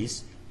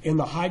decrease in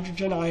the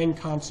hydrogen ion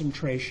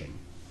concentration.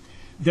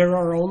 There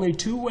are only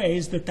two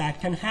ways that that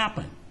can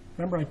happen.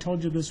 Remember, I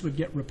told you this would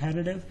get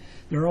repetitive?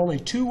 There are only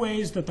two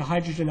ways that the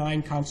hydrogen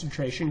ion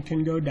concentration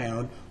can go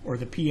down or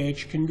the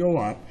pH can go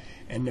up.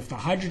 And if the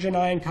hydrogen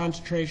ion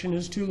concentration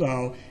is too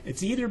low,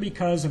 it's either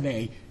because of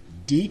a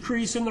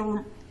decrease in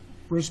the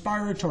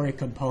respiratory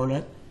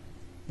component,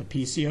 the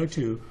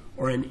PCO2,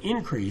 or an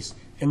increase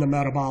in the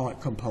metabolic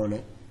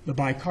component, the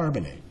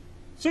bicarbonate.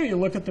 So you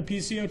look at the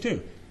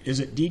PCO2. Is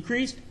it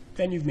decreased?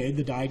 Then you've made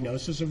the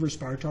diagnosis of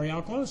respiratory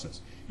alkalosis.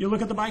 You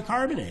look at the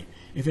bicarbonate.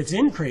 If it's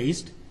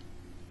increased,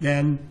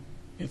 then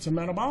it's a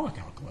metabolic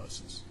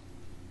alkalosis.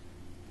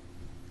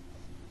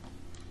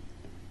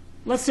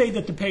 Let's say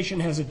that the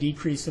patient has a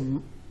decrease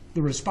in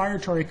the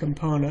respiratory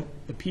component,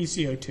 the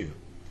PCO2.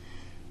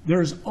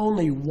 There's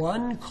only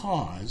one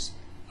cause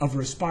of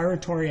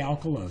respiratory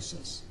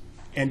alkalosis,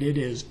 and it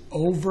is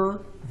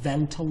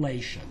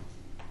overventilation.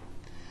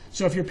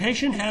 So if your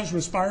patient has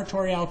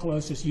respiratory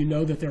alkalosis, you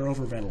know that they're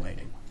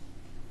overventilating.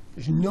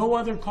 There's no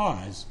other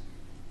cause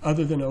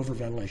other than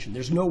overventilation.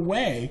 There's no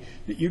way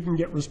that you can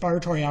get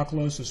respiratory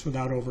alkalosis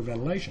without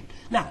overventilation.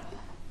 Now,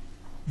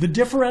 the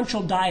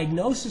differential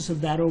diagnosis of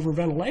that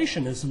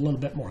overventilation is a little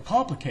bit more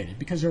complicated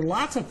because there are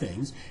lots of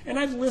things, and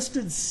I've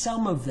listed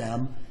some of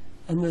them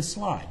on this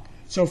slide.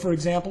 So, for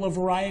example, a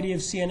variety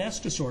of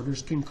CNS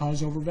disorders can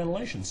cause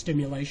overventilation,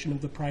 stimulation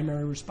of the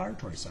primary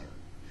respiratory center.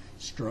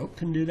 Stroke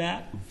can do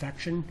that.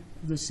 Infection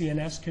of the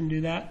CNS can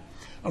do that.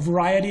 A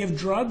variety of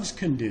drugs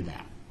can do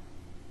that.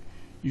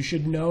 You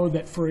should know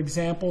that, for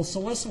example,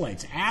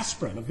 salicylates,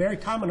 aspirin, a very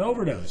common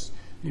overdose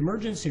in the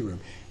emergency room.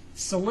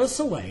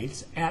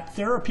 Salicylates at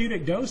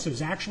therapeutic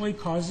doses actually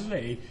causes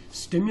a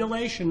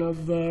stimulation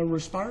of the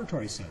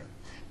respiratory center.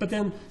 But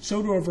then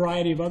so do a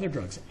variety of other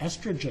drugs.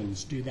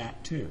 Estrogens do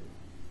that too.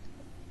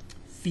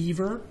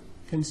 Fever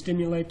can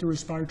stimulate the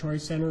respiratory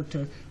center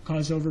to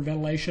cause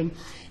overventilation.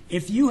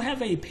 If you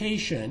have a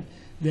patient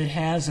that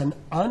has an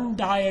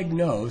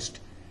undiagnosed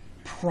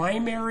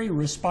primary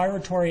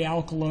respiratory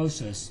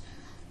alkalosis,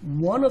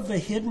 one of the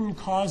hidden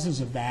causes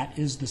of that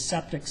is the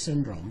septic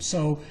syndrome.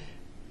 So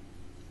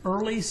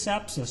early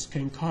sepsis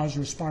can cause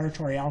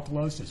respiratory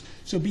alkalosis.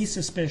 So be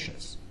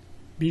suspicious.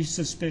 Be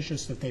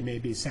suspicious that they may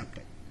be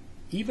septic,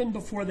 even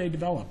before they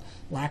develop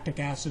lactic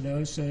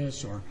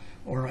acidosis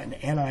or an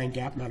anion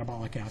gap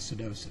metabolic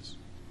acidosis.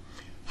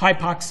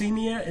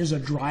 Hypoxemia is a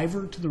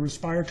driver to the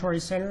respiratory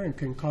center and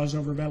can cause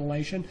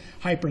overventilation.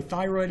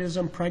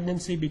 Hyperthyroidism,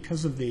 pregnancy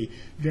because of the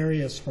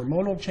various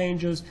hormonal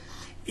changes.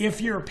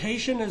 If your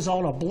patient is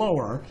on a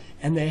blower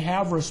and they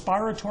have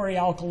respiratory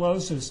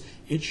alkalosis,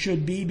 it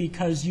should be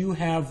because you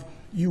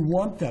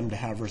want them to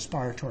have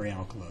respiratory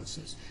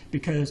alkalosis.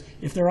 Because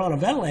if they're on a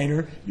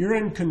ventilator, you're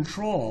in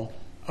control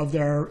of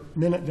their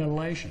minute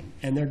ventilation,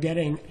 and they're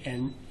getting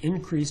an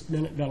increased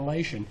minute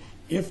ventilation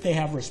if they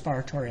have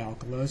respiratory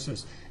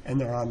alkalosis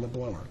and they're on the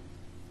blower.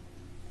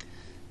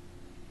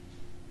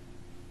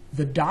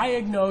 The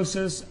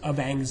diagnosis of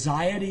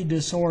anxiety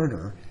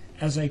disorder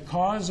as a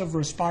cause of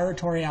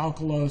respiratory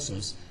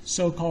alkalosis,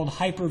 so-called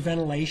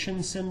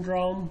hyperventilation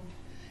syndrome,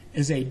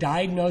 is a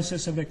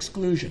diagnosis of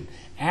exclusion.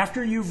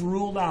 After you've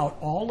ruled out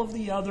all of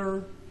the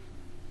other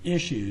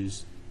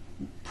issues,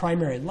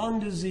 primary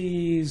lung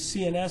disease,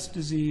 CNS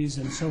disease,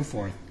 and so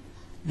forth,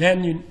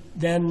 then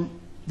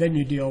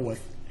you deal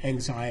with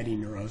anxiety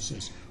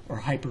neurosis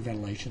or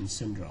hyperventilation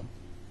syndrome.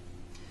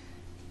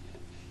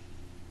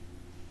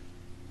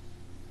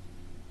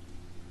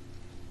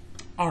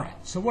 All right,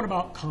 so what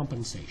about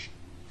compensation?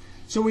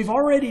 So we've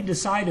already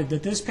decided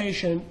that this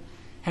patient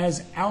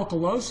has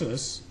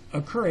alkalosis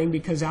occurring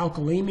because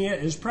alkalemia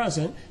is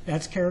present.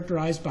 That's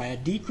characterized by a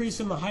decrease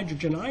in the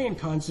hydrogen ion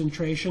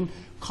concentration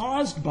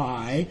caused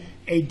by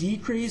a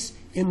decrease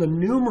in the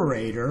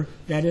numerator,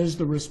 that is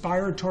the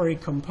respiratory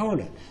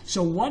component.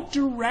 So what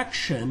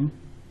direction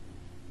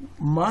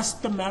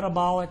must the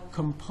metabolic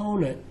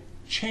component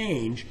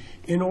change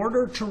in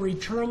order to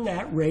return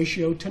that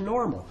ratio to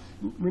normal.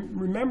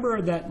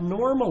 Remember that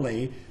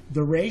normally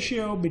the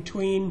ratio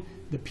between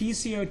the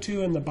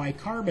PCO2 and the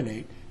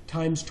bicarbonate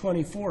times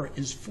 24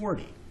 is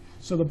 40.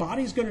 So the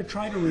body's going to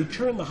try to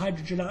return the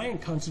hydrogen ion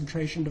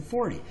concentration to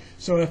 40.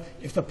 So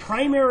if the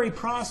primary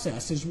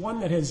process is one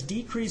that has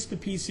decreased the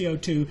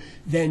PCO2,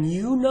 then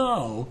you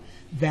know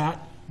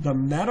that the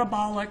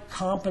metabolic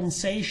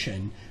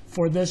compensation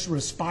for this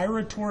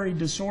respiratory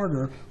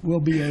disorder will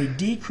be a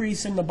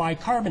decrease in the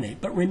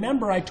bicarbonate. But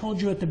remember, I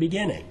told you at the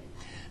beginning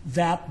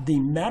that the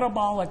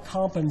metabolic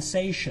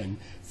compensation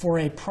for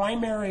a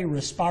primary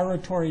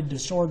respiratory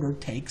disorder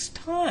takes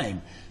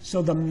time.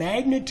 So the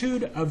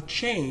magnitude of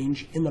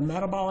change in the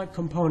metabolic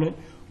component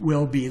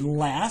will be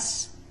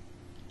less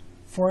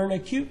for an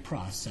acute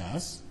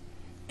process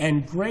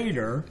and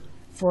greater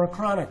for a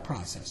chronic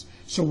process.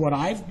 So what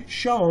I've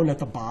shown at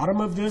the bottom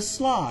of this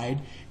slide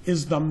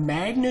is the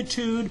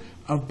magnitude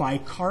of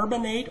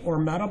bicarbonate or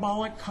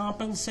metabolic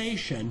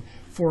compensation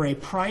for a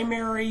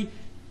primary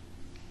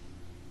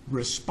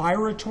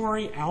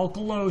respiratory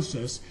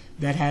alkalosis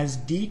that has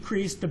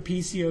decreased the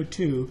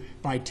PCO2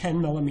 by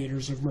 10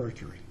 millimeters of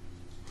mercury.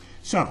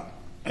 So,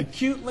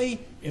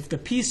 acutely, if the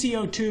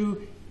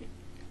PCO2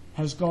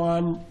 has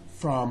gone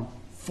from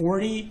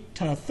 40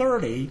 to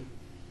 30,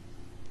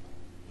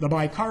 the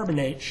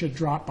bicarbonate should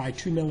drop by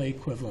 2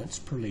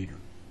 milliequivalents per liter.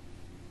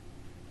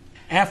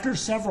 After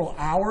several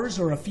hours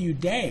or a few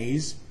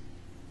days,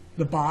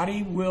 the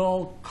body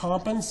will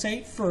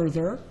compensate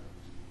further,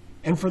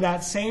 and for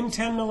that same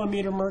 10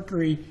 millimeter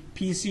mercury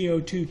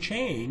PCO2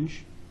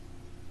 change,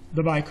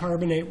 the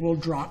bicarbonate will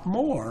drop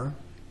more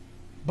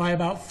by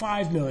about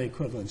 5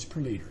 milliequivalents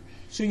per liter.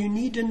 So you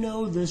need to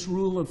know this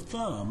rule of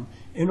thumb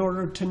in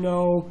order to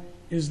know,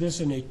 is this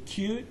an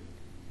acute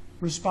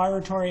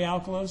respiratory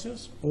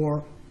alkalosis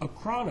or a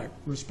chronic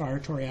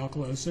respiratory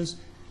alkalosis?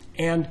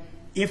 And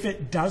if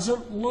it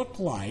doesn't look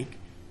like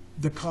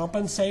the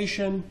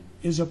compensation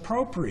is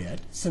appropriate,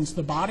 since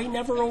the body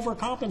never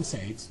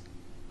overcompensates,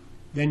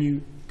 then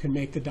you can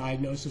make the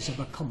diagnosis of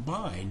a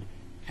combined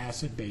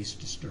acid-base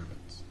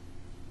disturbance.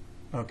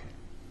 Okay.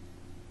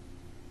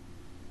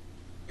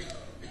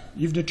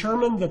 You've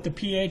determined that the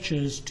pH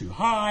is too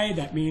high.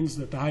 That means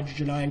that the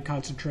hydrogen ion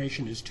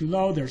concentration is too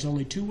low. There's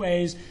only two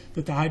ways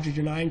that the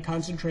hydrogen ion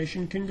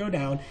concentration can go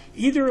down,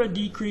 either a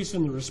decrease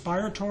in the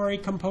respiratory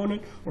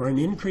component or an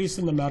increase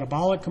in the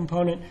metabolic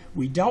component.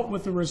 We dealt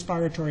with the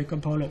respiratory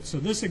component, so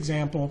this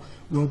example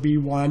will be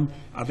one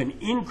of an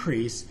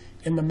increase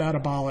in the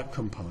metabolic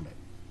component.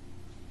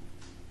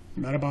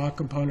 The metabolic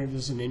component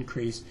is an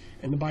increase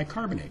in the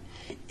bicarbonate.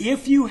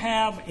 If you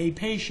have a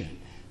patient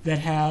that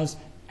has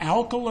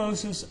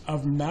alkalosis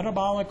of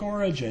metabolic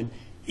origin,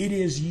 it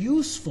is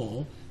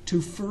useful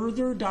to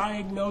further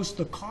diagnose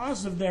the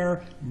cause of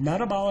their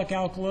metabolic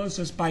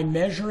alkalosis by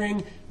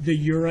measuring the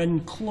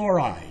urine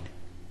chloride.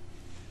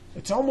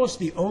 It's almost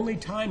the only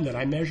time that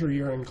I measure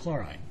urine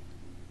chloride.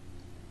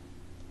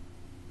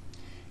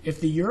 If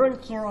the urine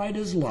chloride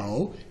is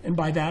low, and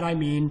by that I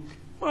mean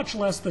much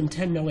less than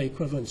 10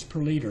 milliequivalents per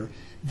liter,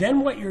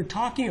 then what you're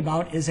talking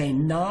about is a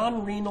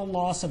non-renal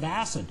loss of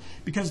acid,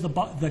 because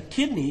the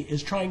kidney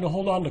is trying to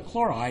hold on to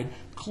chloride.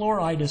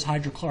 Chloride is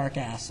hydrochloric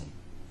acid.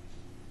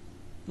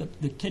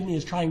 The kidney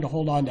is trying to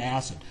hold on to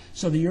acid,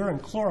 so the urine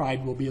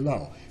chloride will be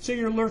low. So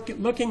you're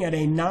looking at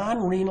a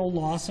non-renal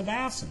loss of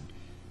acid.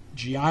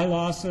 GI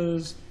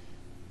losses,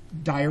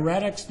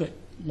 diuretics that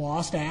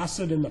lost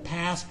acid in the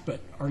past but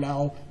are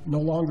now no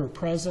longer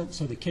present,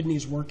 so the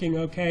kidney's working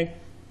okay.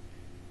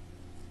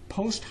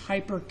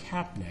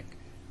 Post-hypercapnic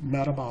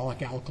metabolic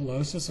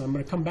alkalosis, and I'm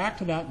going to come back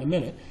to that in a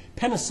minute.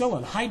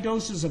 Penicillin, high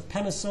doses of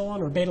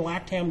penicillin or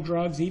beta-lactam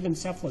drugs, even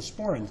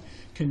cephalosporins,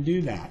 can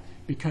do that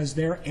because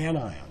they're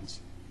anions.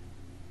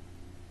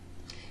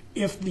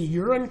 If the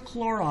urine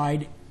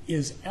chloride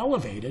is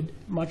elevated,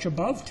 much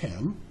above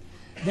 10,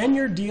 then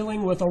you're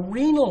dealing with a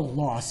renal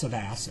loss of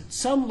acid,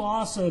 some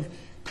loss of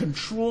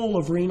control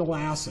of renal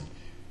acid.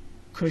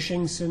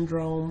 Cushing's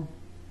syndrome,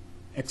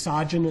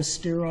 exogenous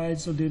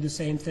steroids will do the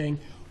same thing,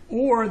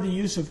 or the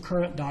use of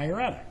current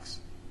diuretics.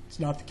 It's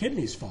not the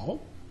kidney's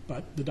fault,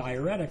 but the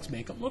diuretics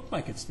make it look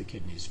like it's the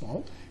kidney's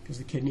fault because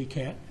the kidney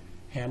can't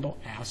handle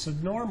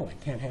acid normally,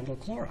 can't handle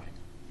chloride.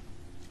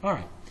 All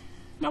right,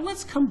 now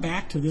let's come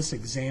back to this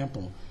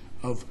example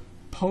of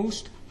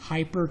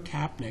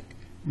post-hypercapnic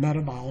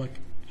metabolic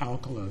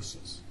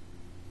alkalosis.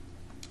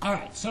 All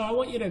right, so I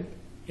want you to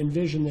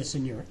envision this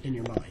in your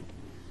mind.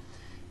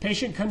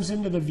 Patient comes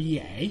into the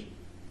VA,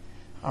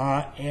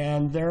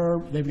 and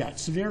they've got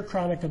severe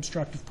chronic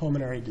obstructive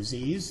pulmonary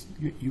disease.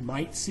 You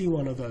might see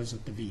one of those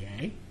at the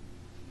VA,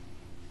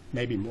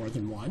 maybe more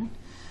than one.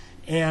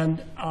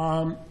 And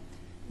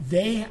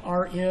they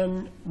are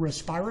in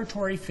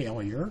respiratory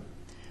failure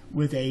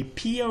with a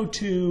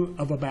PO2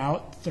 of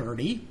about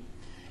 30,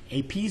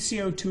 a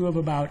PCO2 of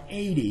about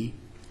 80,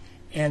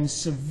 and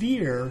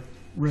severe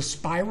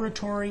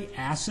respiratory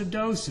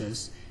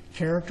acidosis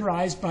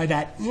characterized by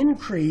that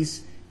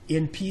increase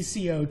in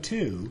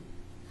PCO2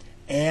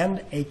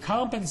 and a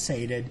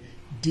compensated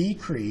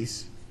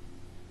decrease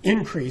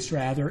increase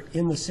rather,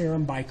 in the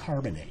serum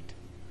bicarbonate.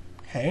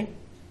 Okay?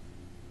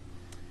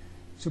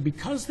 So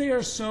because they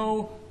are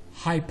so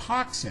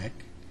hypoxic,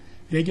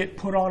 they get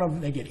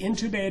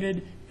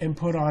intubated and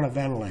put on a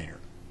ventilator.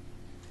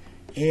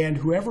 And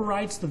whoever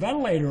writes the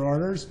ventilator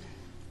orders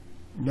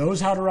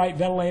knows how to write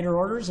ventilator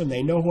orders, and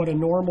they know what a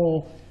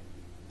normal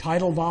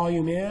tidal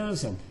volume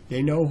is, and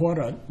they know what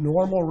a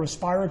normal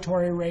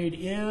respiratory rate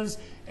is,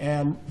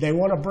 and they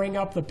want to bring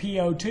up the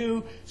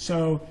PO2,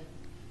 so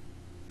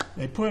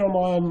they put them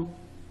on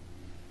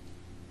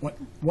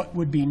what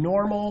would be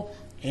normal,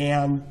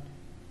 and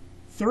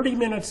 30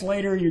 minutes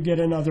later you get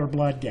another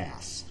blood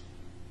gas.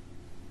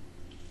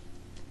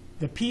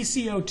 The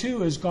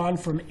PCO2 has gone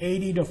from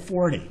 80 to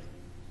 40.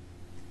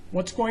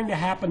 What's going to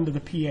happen to the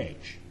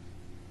pH?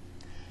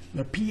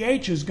 The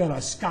pH is going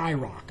to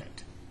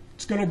skyrocket.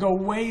 It's going to go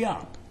way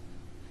up.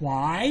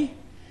 Why?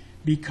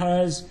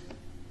 Because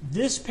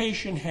this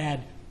patient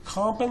had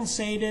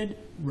compensated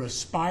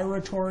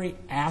respiratory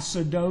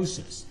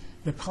acidosis.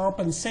 The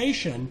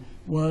compensation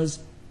was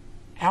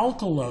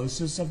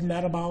alkalosis of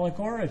metabolic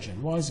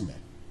origin, wasn't it?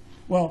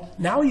 Well,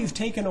 now you've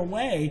taken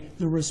away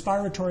the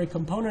respiratory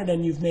component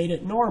and you've made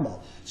it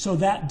normal. So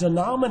that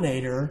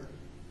denominator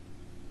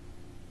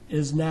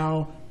is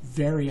now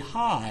very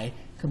high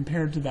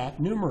compared to that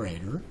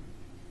numerator.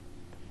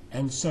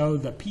 And so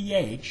the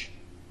pH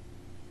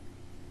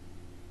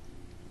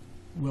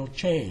will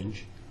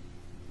change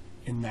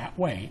in that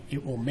way.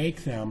 It will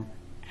make them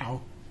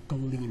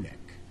alkalemic.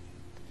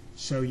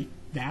 So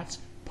that's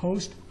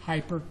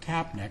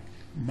post-hypercapnic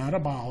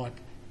metabolic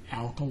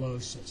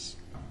alkalosis.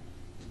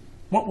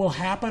 What will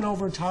happen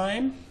over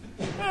time?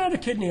 The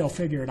kidney will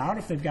figure it out.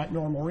 If they've got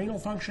normal renal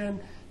function,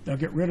 they'll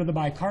get rid of the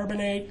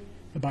bicarbonate.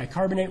 The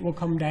bicarbonate will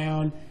come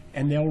down,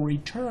 and they'll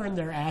return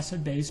their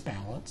acid-base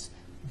balance,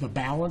 the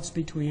balance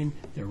between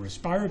their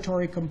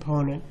respiratory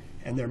component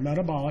and their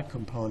metabolic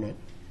component,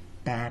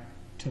 back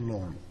to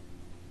normal.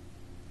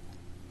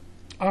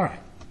 All right,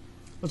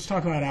 let's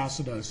talk about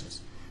acidosis.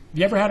 Have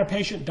you ever had a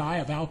patient die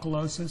of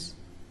alkalosis?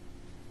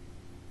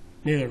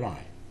 Neither have I.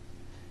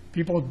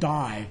 People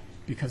die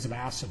because of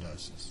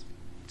acidosis.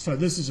 So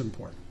this is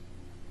important.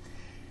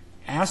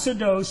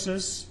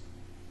 Acidosis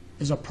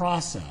is a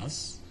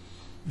process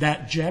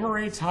that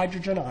generates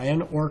hydrogen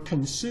ion or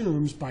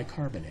consumes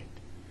bicarbonate.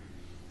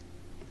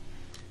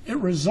 It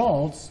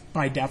results,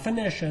 by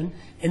definition,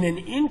 in an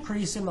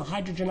increase in the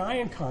hydrogen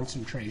ion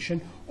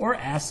concentration, or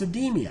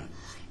acidemia.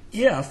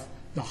 If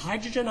the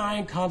hydrogen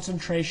ion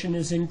concentration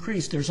is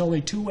increased, there's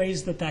only two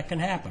ways that that can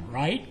happen,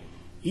 right?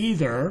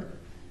 Either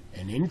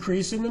an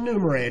increase in the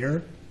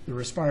numerator, the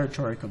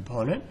respiratory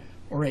component,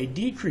 or a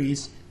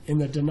decrease in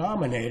the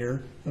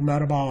denominator, the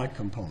metabolic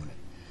component.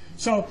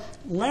 So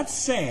let's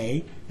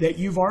say that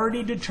you've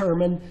already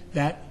determined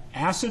that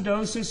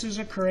acidosis is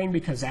occurring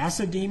because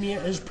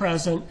acidemia is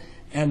present,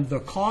 and the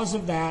cause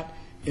of that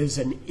is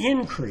an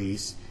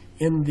increase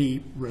in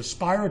the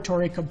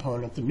respiratory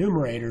component, the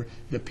numerator,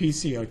 the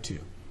PCO2.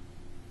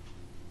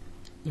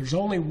 There's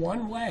only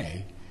one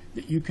way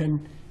that you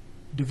can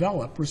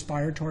develop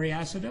respiratory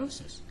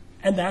acidosis,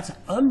 and that's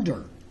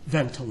under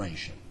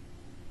ventilation.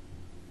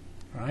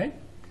 All right?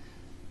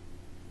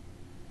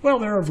 Well,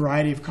 there are a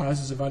variety of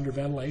causes of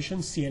underventilation: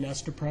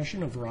 CNS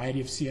depression, a variety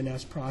of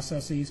CNS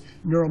processes,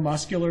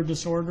 neuromuscular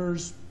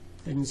disorders,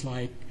 things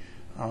like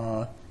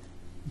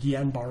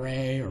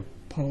Guillain-Barré or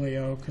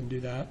polio can do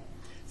that.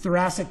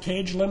 Thoracic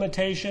cage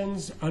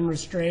limitations,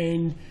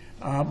 unrestrained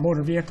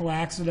motor vehicle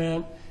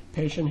accident,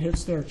 patient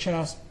hits their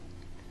chest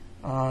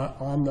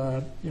on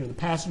the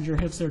passenger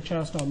hits their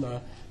chest on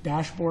the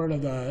dashboard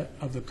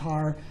of the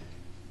car,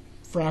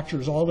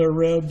 fractures all their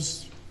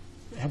ribs,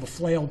 have a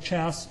flailed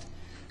chest.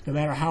 No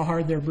matter how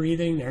hard they're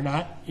breathing, they're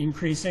not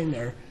increasing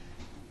their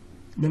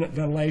minute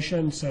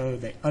ventilation, so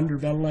they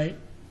underventilate.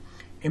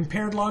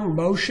 Impaired lung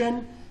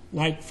motion,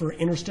 like for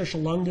interstitial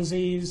lung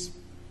disease,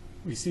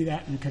 we see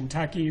that in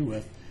Kentucky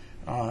with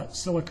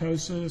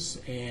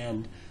silicosis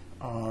and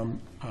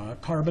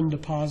carbon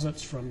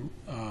deposits from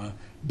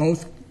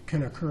both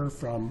can occur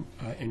from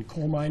in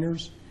coal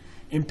miners.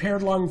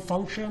 Impaired lung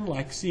function,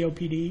 like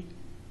COPD.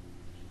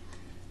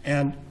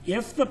 And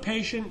if the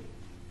patient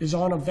is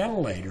on a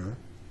ventilator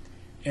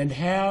and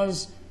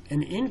has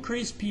an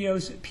increased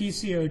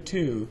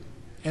PCO2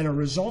 and a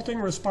resulting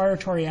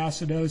respiratory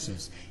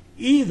acidosis,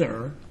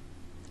 either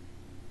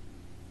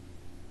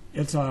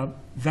it's a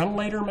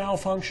ventilator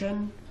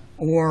malfunction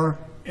or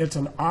it's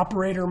an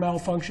operator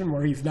malfunction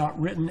where you've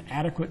not written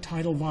adequate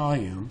tidal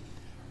volume,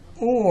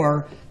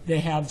 or they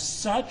have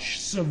such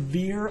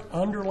severe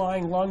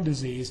underlying lung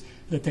disease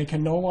that they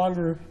can no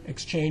longer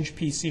exchange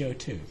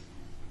PCO2.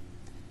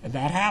 And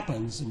that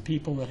happens in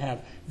people that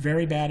have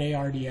very bad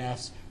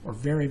ARDS or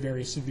very,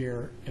 very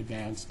severe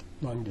advanced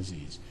lung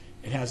disease.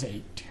 It has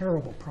a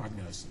terrible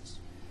prognosis.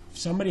 If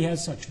somebody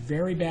has such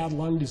very bad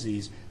lung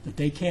disease that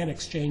they can't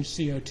exchange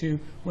CO2,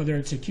 whether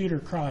it's acute or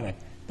chronic,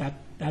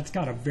 that's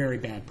got a very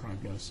bad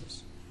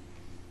prognosis.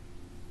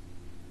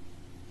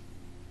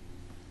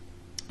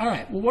 All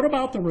right, well, what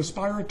about the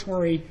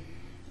respiratory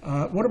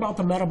what about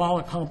the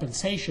metabolic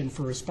compensation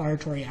for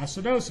respiratory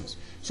acidosis?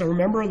 So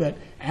remember that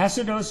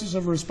acidosis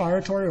of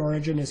respiratory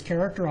origin is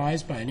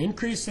characterized by an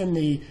increase in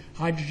the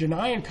hydrogen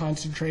ion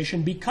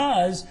concentration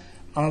because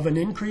of an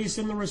increase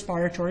in the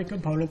respiratory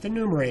component, the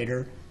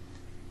numerator.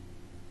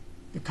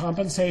 The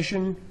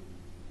compensation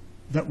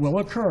that will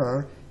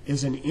occur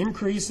is an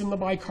increase in the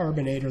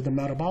bicarbonate or the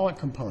metabolic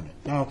component.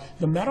 Now,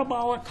 the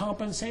metabolic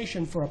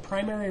compensation for a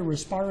primary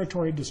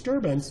respiratory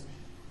disturbance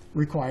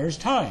requires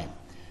time.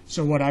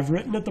 So what I've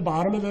written at the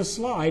bottom of this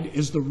slide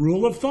is the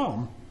rule of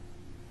thumb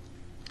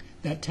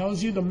that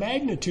tells you the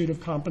magnitude of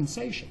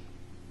compensation.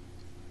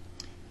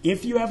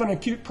 If you have an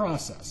acute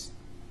process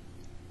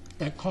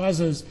that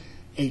causes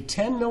a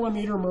 10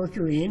 millimeter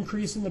mercury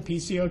increase in the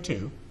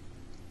PCO2,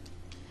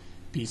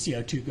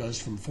 PCO2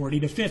 goes from 40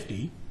 to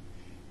 50,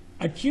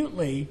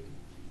 acutely,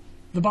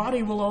 the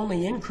body will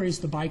only increase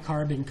the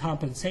bicarb in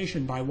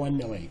compensation by 1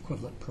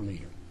 milliequivalent per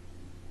liter.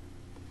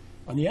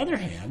 On the other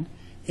hand,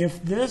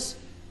 if this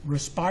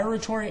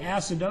respiratory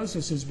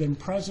acidosis has been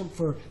present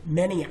for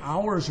many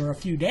hours or a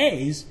few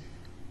days,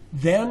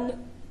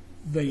 then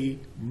the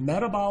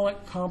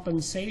metabolic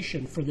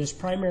compensation for this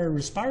primary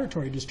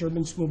respiratory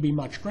disturbance will be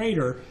much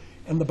greater,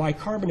 and the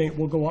bicarbonate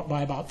will go up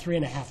by about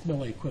 3.5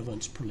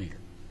 milliequivalents per liter.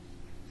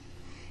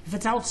 If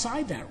it's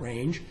outside that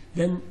range,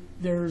 then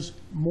there's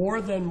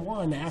more than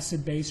one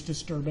acid-base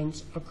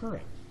disturbance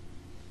occurring.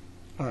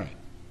 All right.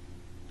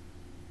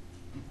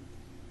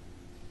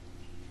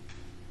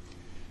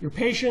 Your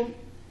patient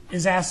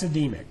is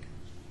acidemic.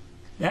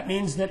 That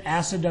means that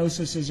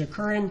acidosis is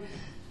occurring.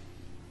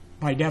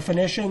 By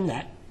definition,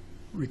 that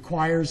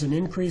requires an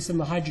increase in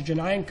the hydrogen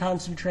ion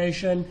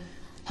concentration.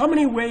 How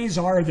many ways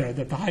are there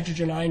that the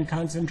hydrogen ion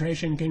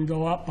concentration can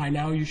go up? By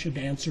now you should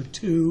answer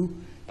 2.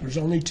 There's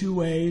only 2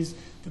 ways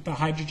that the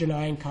hydrogen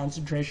ion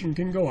concentration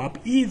can go up.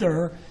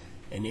 Either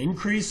an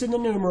increase in the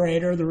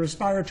numerator, the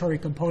respiratory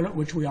component,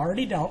 which we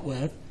already dealt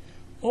with,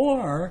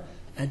 or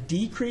a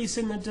decrease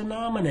in the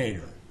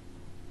denominator,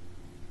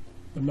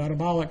 the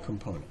metabolic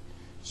component.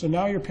 So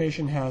now your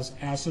patient has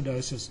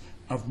acidosis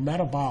of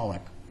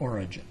metabolic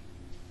origin.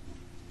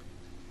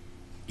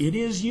 It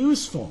is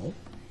useful,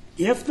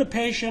 if the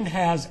patient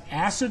has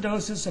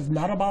acidosis of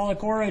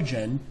metabolic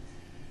origin,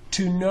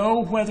 to know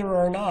whether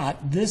or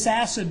not this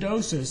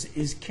acidosis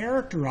is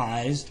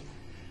characterized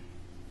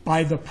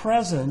by the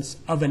presence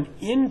of an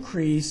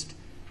increased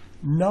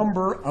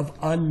number of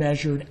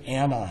unmeasured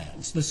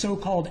anions, the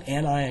so-called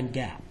anion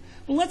gap.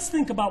 Well, let's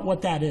think about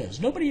what that is.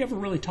 Nobody ever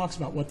really talks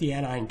about what the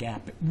anion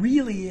gap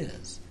really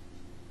is.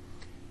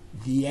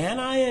 The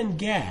anion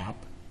gap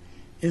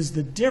is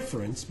the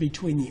difference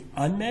between the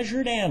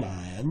unmeasured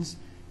anions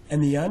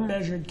and the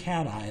unmeasured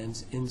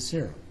cations in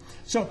serum.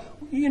 So,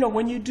 you know,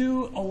 when you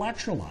do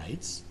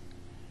electrolytes,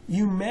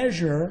 you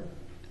measure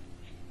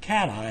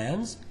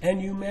cations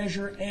and you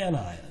measure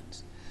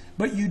anions.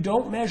 But you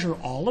don't measure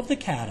all of the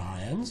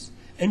cations,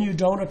 and you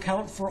don't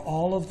account for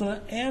all of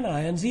the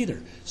anions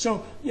either.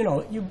 So, you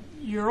know,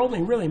 you're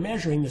only really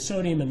measuring the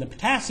sodium and the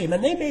potassium,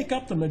 and they make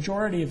up the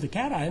majority of the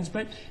cations,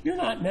 but you're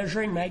not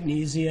measuring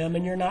magnesium,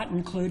 and you're not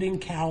including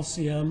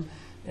calcium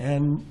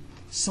and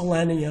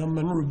selenium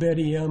and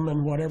rubidium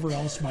and whatever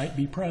else might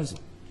be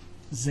present,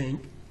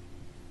 zinc.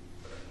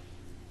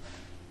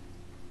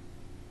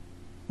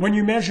 When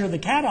you measure the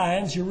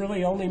cations, you're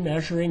really only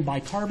measuring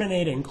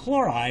bicarbonate and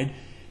chloride.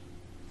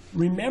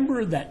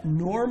 Remember that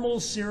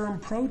normal serum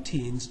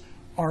proteins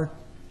are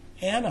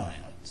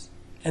anions,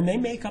 and they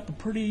make up a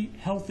pretty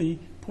healthy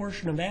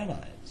portion of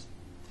anions.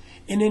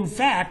 And in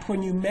fact,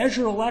 when you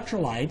measure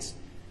electrolytes,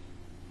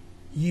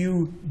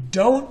 you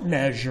don't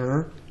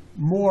measure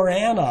more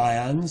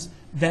anions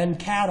than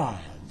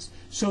cations.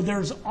 So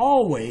there's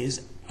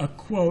always a,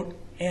 quote,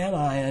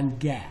 anion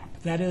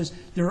gap. That is,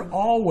 there's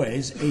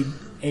always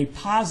a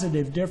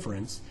positive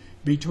difference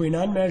between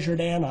unmeasured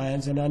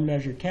anions and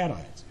unmeasured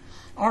cations.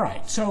 All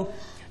right, so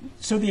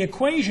the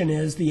equation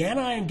is the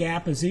anion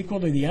gap is equal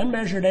to the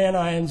unmeasured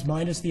anions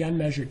minus the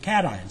unmeasured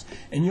cations.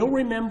 And you'll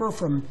remember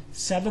from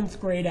 7th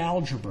grade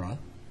algebra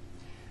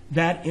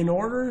that in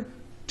order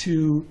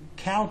to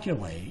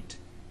calculate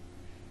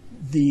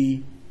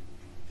the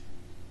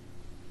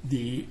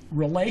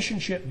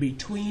relationship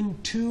between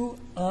 2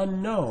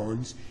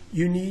 unknowns,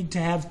 you need to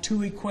have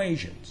 2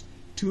 equations.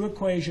 2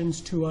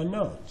 equations, 2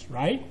 unknowns,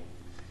 right?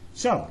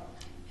 So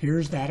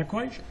here's that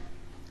equation.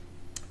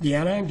 The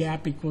anion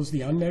gap equals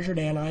the unmeasured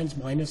anions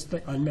minus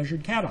the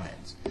unmeasured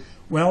cations.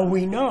 Well,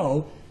 we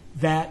know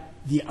that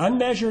the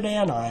unmeasured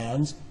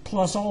anions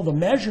plus all the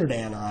measured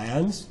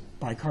anions,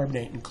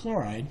 bicarbonate and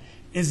chloride,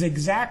 is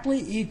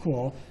exactly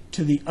equal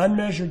to the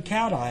unmeasured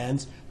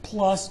cations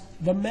plus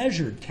the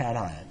measured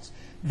cations.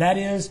 That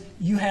is,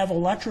 you have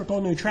electrical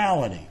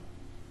neutrality.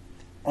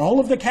 All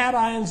of the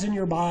cations in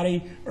your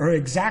body are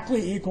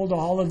exactly equal to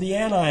all of the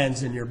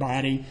anions in your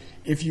body.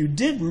 If you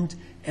didn't,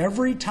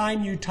 every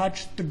time you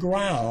touched the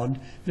ground,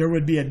 there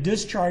would be a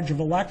discharge of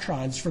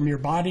electrons from your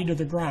body to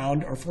the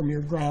ground or from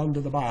your ground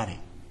to the body.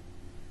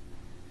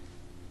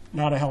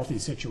 Not a healthy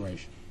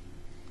situation.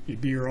 You'd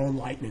be your own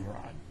lightning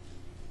rod.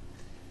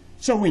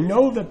 So we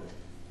know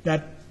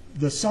that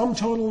the sum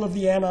total of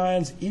the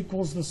anions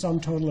equals the sum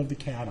total of the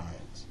cations.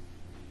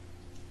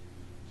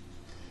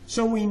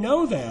 So we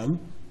know then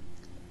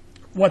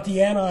what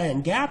the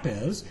anion gap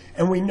is,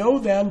 and we know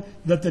then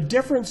that the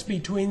difference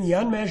between the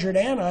unmeasured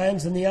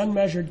anions and the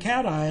unmeasured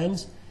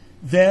cations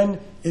then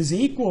is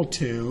equal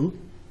to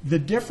the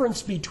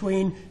difference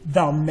between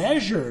the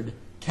measured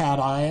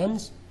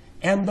cations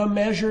and the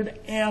measured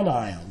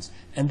anions.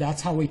 And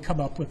that's how we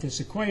come up with this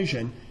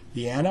equation.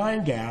 The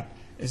anion gap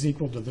is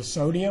equal to the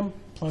sodium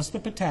plus the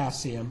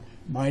potassium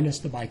minus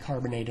the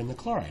bicarbonate and the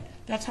chloride.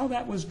 That's how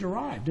that was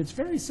derived. It's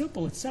very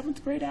simple. It's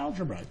 7th grade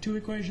algebra. 2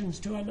 equations,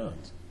 2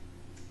 unknowns.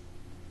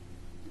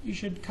 You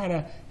should kind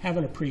of have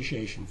an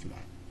appreciation for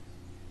that.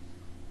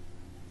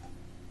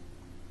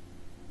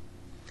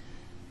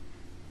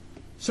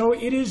 So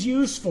it is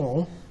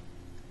useful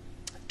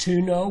to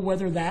know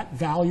whether that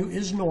value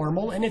is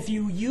normal. And if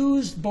you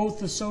use both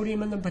the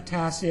sodium and the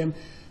potassium,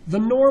 the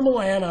normal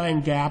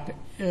anion gap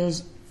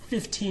is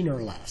 15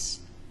 or less,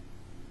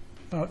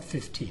 about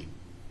 15.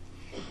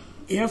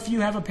 If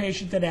you have a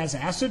patient that has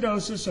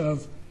acidosis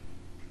of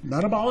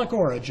metabolic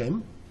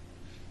origin,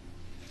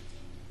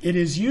 it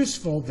is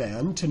useful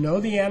then to know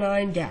the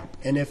anion gap.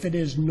 And if it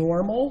is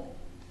normal,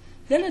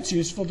 then it's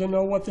useful to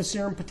know what the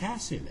serum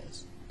potassium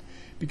is.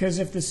 Because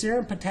if the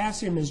serum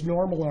potassium is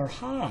normal or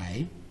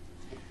high,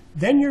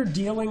 then you're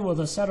dealing with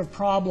a set of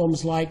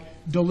problems like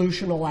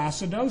dilutional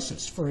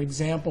acidosis, for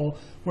example,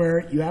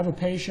 where you have a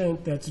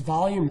patient that's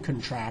volume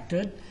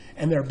contracted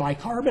and their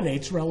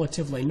bicarbonate's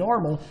relatively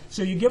normal,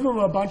 so you give them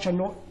a bunch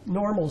of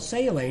normal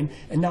saline,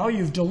 and now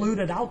you've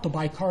diluted out the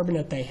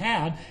bicarbonate they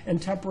had,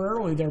 and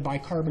temporarily their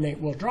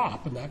bicarbonate will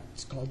drop, and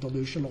that's called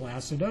dilutional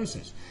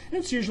acidosis. And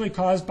it's usually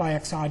caused by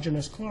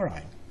exogenous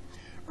chloride.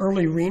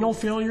 Early renal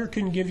failure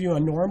can give you a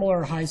normal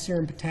or high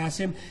serum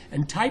potassium,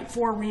 and type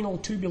 4 renal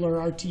tubular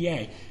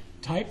RTA.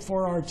 Type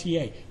 4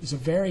 RTA is a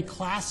very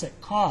classic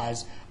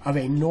cause of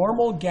a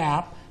normal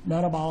gap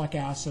metabolic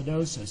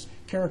acidosis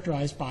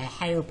characterized by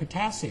higher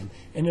potassium.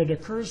 And it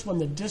occurs when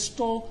the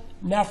distal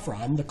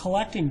nephron, the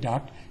collecting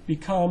duct,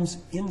 becomes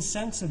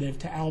insensitive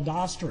to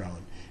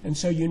aldosterone. And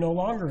so you no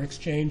longer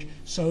exchange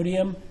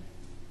sodium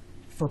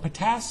for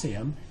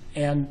potassium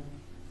and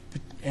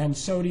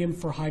sodium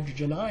for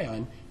hydrogen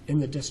ion in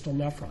the distal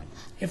nephron.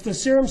 If the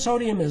serum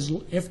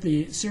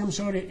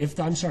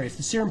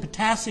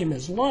potassium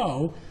is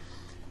low,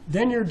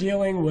 then you're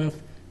dealing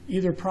with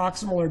either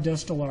proximal or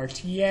distal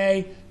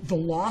RTA, the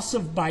loss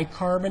of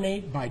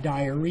bicarbonate by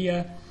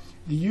diarrhea,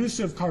 the use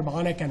of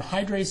carbonic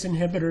anhydrase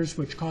inhibitors,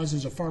 which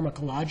causes a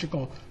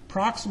pharmacological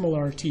proximal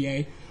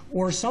RTA,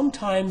 or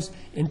sometimes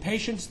in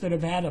patients that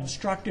have had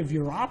obstructive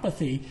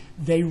uropathy,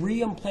 they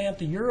reimplant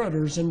the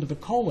ureters into the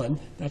colon.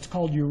 That's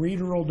called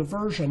ureteral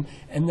diversion,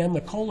 and then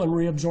the colon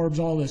reabsorbs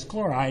all this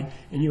chloride,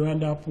 and you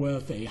end up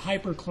with a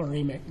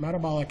hyperchloremic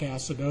metabolic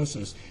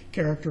acidosis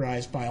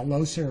characterized by a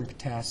low serum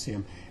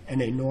potassium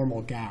and a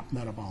normal gap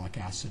metabolic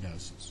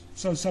acidosis.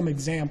 So some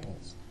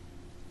examples.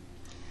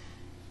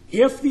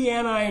 If the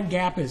anion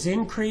gap is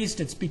increased,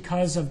 it's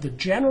because of the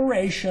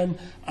generation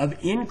of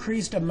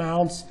increased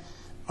amounts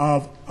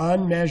of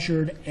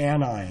unmeasured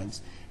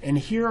anions. And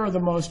here are the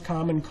most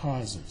common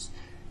causes.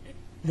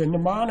 The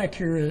mnemonic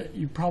here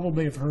you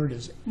probably have heard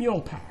is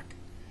Mulepack.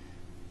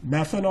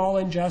 Methanol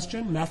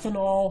ingestion.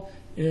 Methanol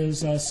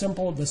is the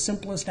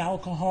simplest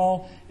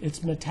alcohol. It's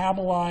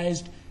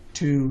metabolized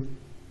to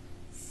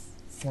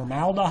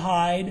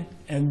formaldehyde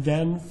and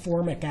then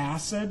formic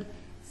acid.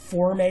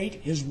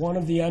 Formate is one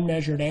of the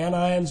unmeasured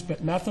anions,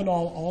 but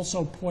methanol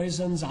also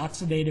poisons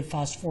oxidative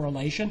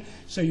phosphorylation,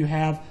 so you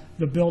have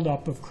the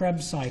buildup of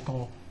Krebs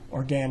cycle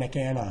organic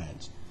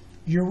anions.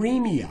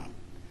 Uremia.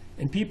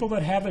 In people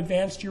that have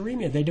advanced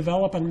uremia, they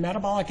develop a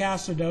metabolic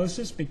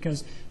acidosis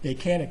because they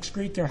can't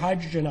excrete their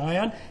hydrogen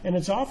ion, and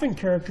it's often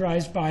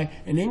characterized by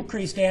an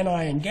increased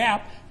anion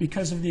gap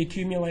because of the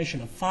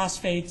accumulation of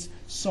phosphates,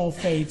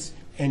 sulfates,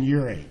 and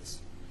urates.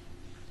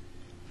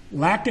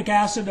 Lactic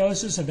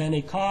acidosis of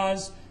any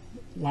cause.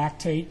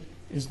 Lactate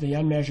is the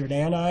unmeasured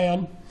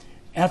anion.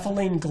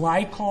 Ethylene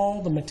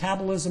glycol, the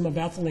metabolism of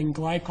ethylene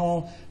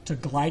glycol to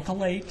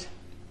glycolate.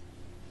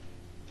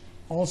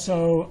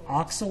 Also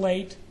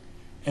oxalate,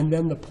 and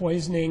then the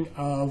poisoning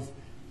of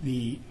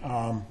the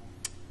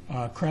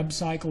Krebs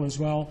cycle as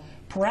well.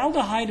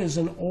 Paraldehyde is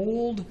an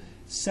old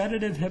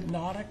sedative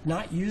hypnotic,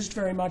 not used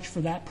very much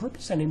for that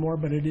purpose anymore,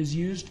 but it is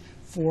used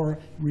for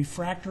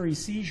refractory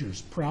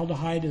seizures.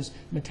 Paraldehyde is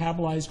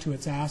metabolized to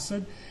its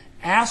acid.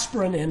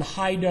 Aspirin in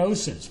high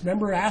doses.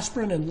 Remember,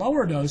 aspirin in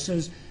lower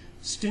doses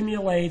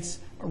stimulates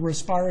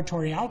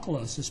respiratory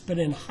alkalosis, but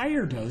in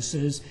higher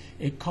doses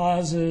it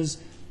causes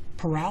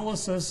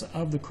paralysis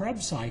of the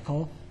Krebs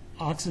cycle,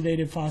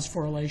 oxidative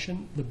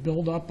phosphorylation, the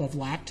buildup of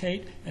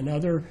lactate and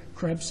other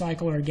Krebs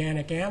cycle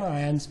organic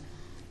anions.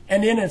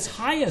 And in its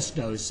highest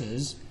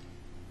doses,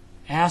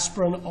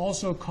 aspirin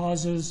also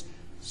causes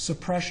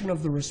suppression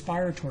of the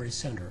respiratory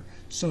center.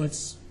 So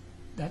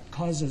that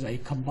causes a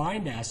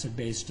combined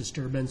acid-base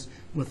disturbance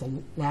with a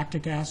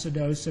lactic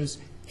acidosis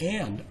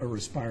and a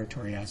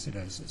respiratory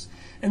acidosis.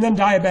 And then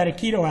diabetic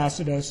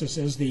ketoacidosis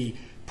is the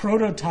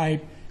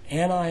prototype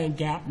anion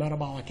gap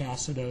metabolic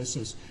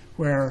acidosis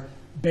where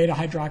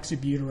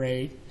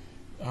beta-hydroxybutyrate,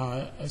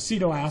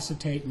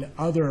 acetoacetate, and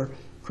other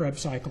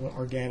Krebs cycle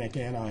organic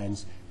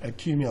anions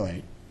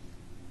accumulate.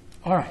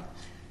 All right.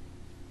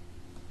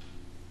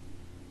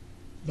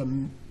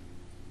 In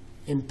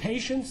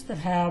patients that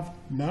have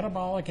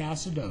metabolic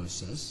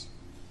acidosis,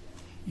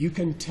 you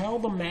can tell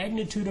the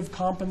magnitude of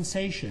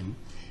compensation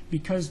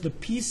because the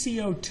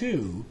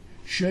PCO2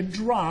 should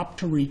drop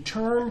to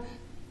return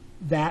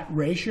that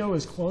ratio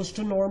as close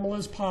to normal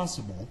as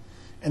possible,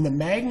 and the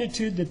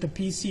magnitude that the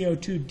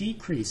PCO2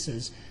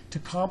 decreases to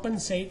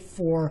compensate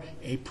for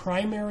a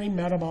primary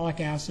metabolic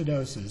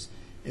acidosis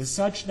is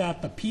such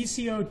that the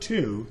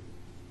PCO2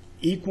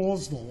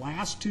 equals the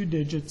last two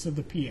digits of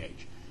the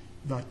pH,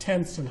 the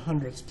tenths and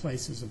hundredths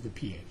places of the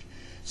pH.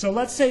 So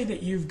let's say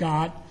that you've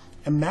got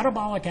a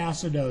metabolic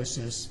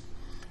acidosis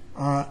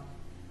and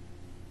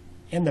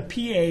the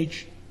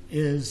pH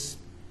is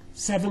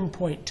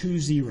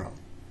 7.20.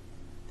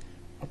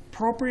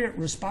 Appropriate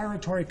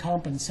respiratory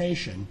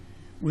compensation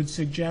would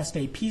suggest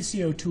a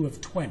PCO2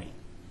 of 20.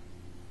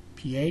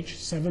 pH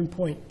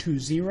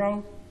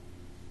 7.20,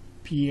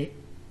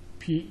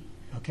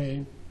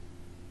 okay,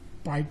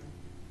 by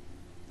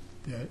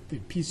the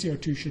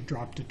PCO2 should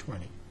drop to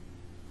 20.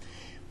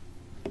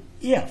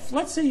 If,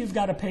 let's say you've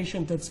got a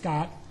patient that's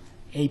got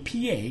a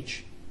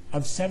pH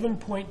of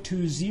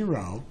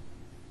 7.20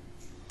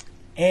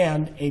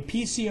 and a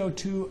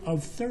PCO2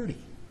 of 30,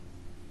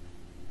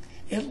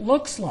 it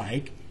looks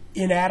like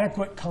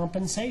inadequate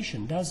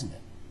compensation, doesn't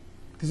it?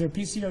 Because their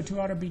PCO2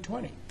 ought to be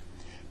 20.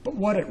 But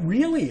what it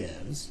really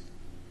is,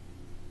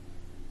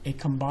 a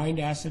combined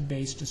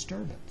acid-base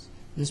disturbance.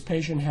 This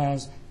patient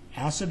has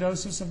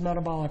acidosis of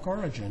metabolic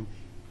origin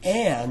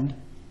and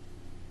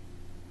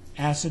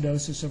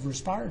acidosis of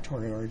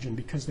respiratory origin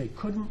because they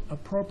couldn't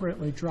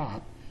appropriately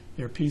drop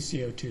their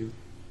PCO2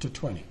 to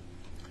 20.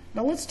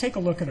 Now let's take a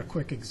look at a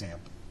quick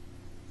example.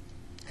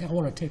 I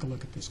want to take a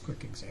look at this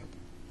quick example.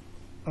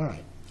 All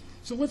right,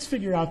 so let's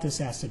figure out this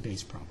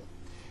acid-base problem.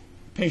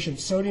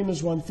 Patient's sodium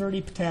is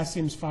 130,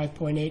 potassium is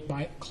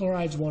 5.8,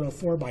 chloride's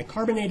 104,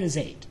 bicarbonate is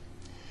 8.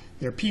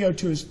 Their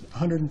PO2 is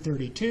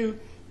 132,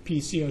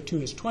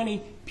 PCO2 is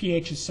 20,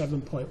 pH is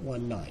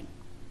 7.19. All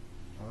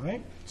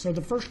right, so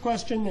the first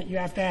question that you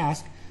have to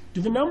ask,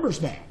 do the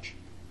numbers match?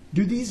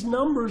 Do these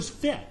numbers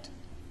fit?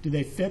 Do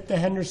they fit the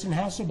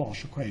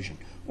Henderson-Hasselbalch equation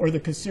or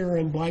the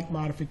Cassirer-Blank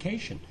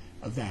modification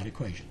of that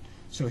equation?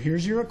 So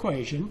here's your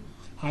equation.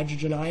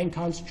 Hydrogen ion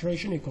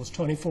concentration equals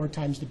 24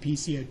 times the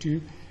PCO2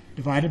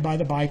 divided by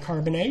the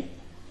bicarbonate.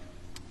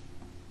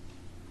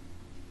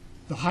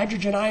 The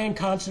hydrogen ion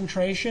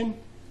concentration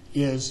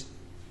is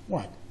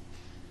what?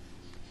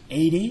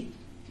 80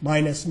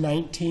 minus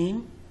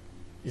 19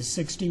 is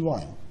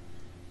 61.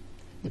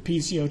 The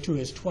PCO2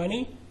 is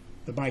 20.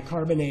 The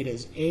bicarbonate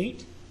is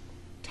 8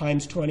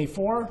 times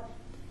 24.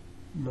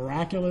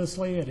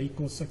 Miraculously, it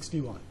equals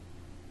 61.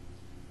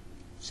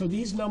 So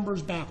these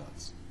numbers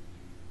balance.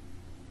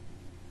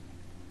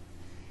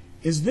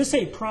 Is this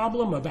a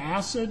problem of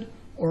acid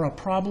or a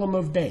problem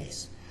of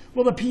base?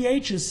 Well, the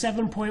pH is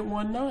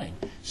 7.19,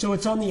 so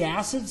it's on the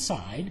acid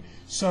side.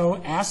 So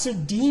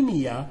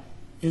acidemia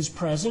is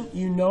present.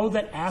 You know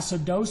that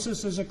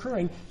acidosis is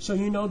occurring, so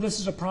you know this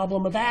is a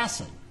problem of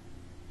acid,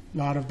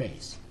 not of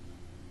base.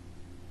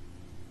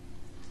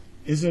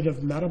 Is it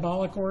of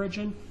metabolic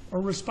origin or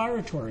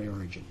respiratory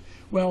origin?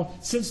 Well,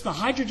 since the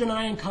hydrogen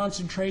ion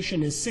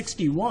concentration is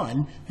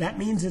 61, that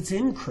means it's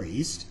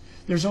increased.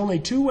 There's only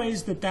two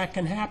ways that that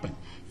can happen.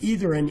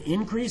 Either an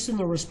increase in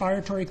the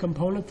respiratory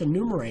component, the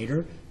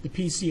numerator, the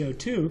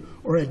PCO2,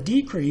 or a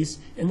decrease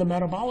in the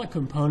metabolic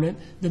component,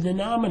 the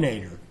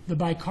denominator, the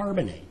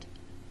bicarbonate.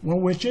 Well,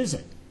 which is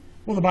it?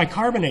 Well, the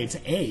bicarbonate's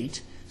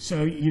 8,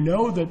 so you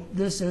know that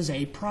this is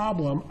a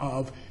problem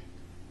of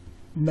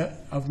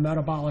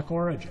metabolic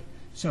origin.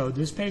 So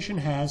this patient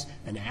has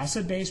an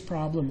acid-base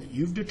problem that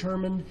you've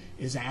determined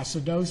is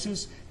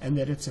acidosis and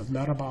that it's of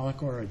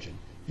metabolic origin.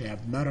 They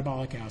have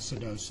metabolic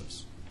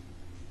acidosis.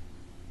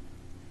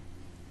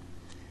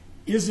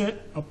 Is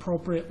it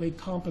appropriately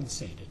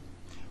compensated?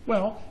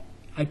 Well,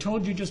 I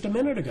told you just a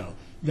minute ago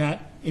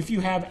that if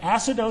you have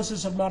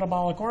acidosis of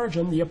metabolic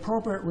origin, the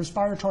appropriate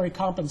respiratory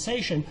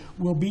compensation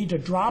will be to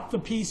drop the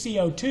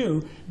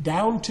PCO2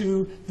 down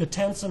to the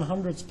tenths and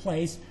hundredths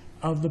place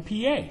of the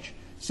pH.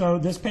 So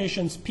this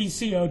patient's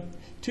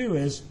PCO2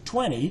 is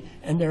 20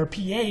 and their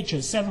pH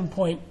is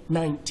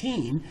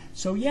 7.19.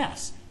 So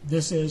yes,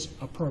 this is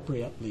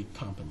appropriately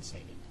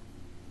compensated.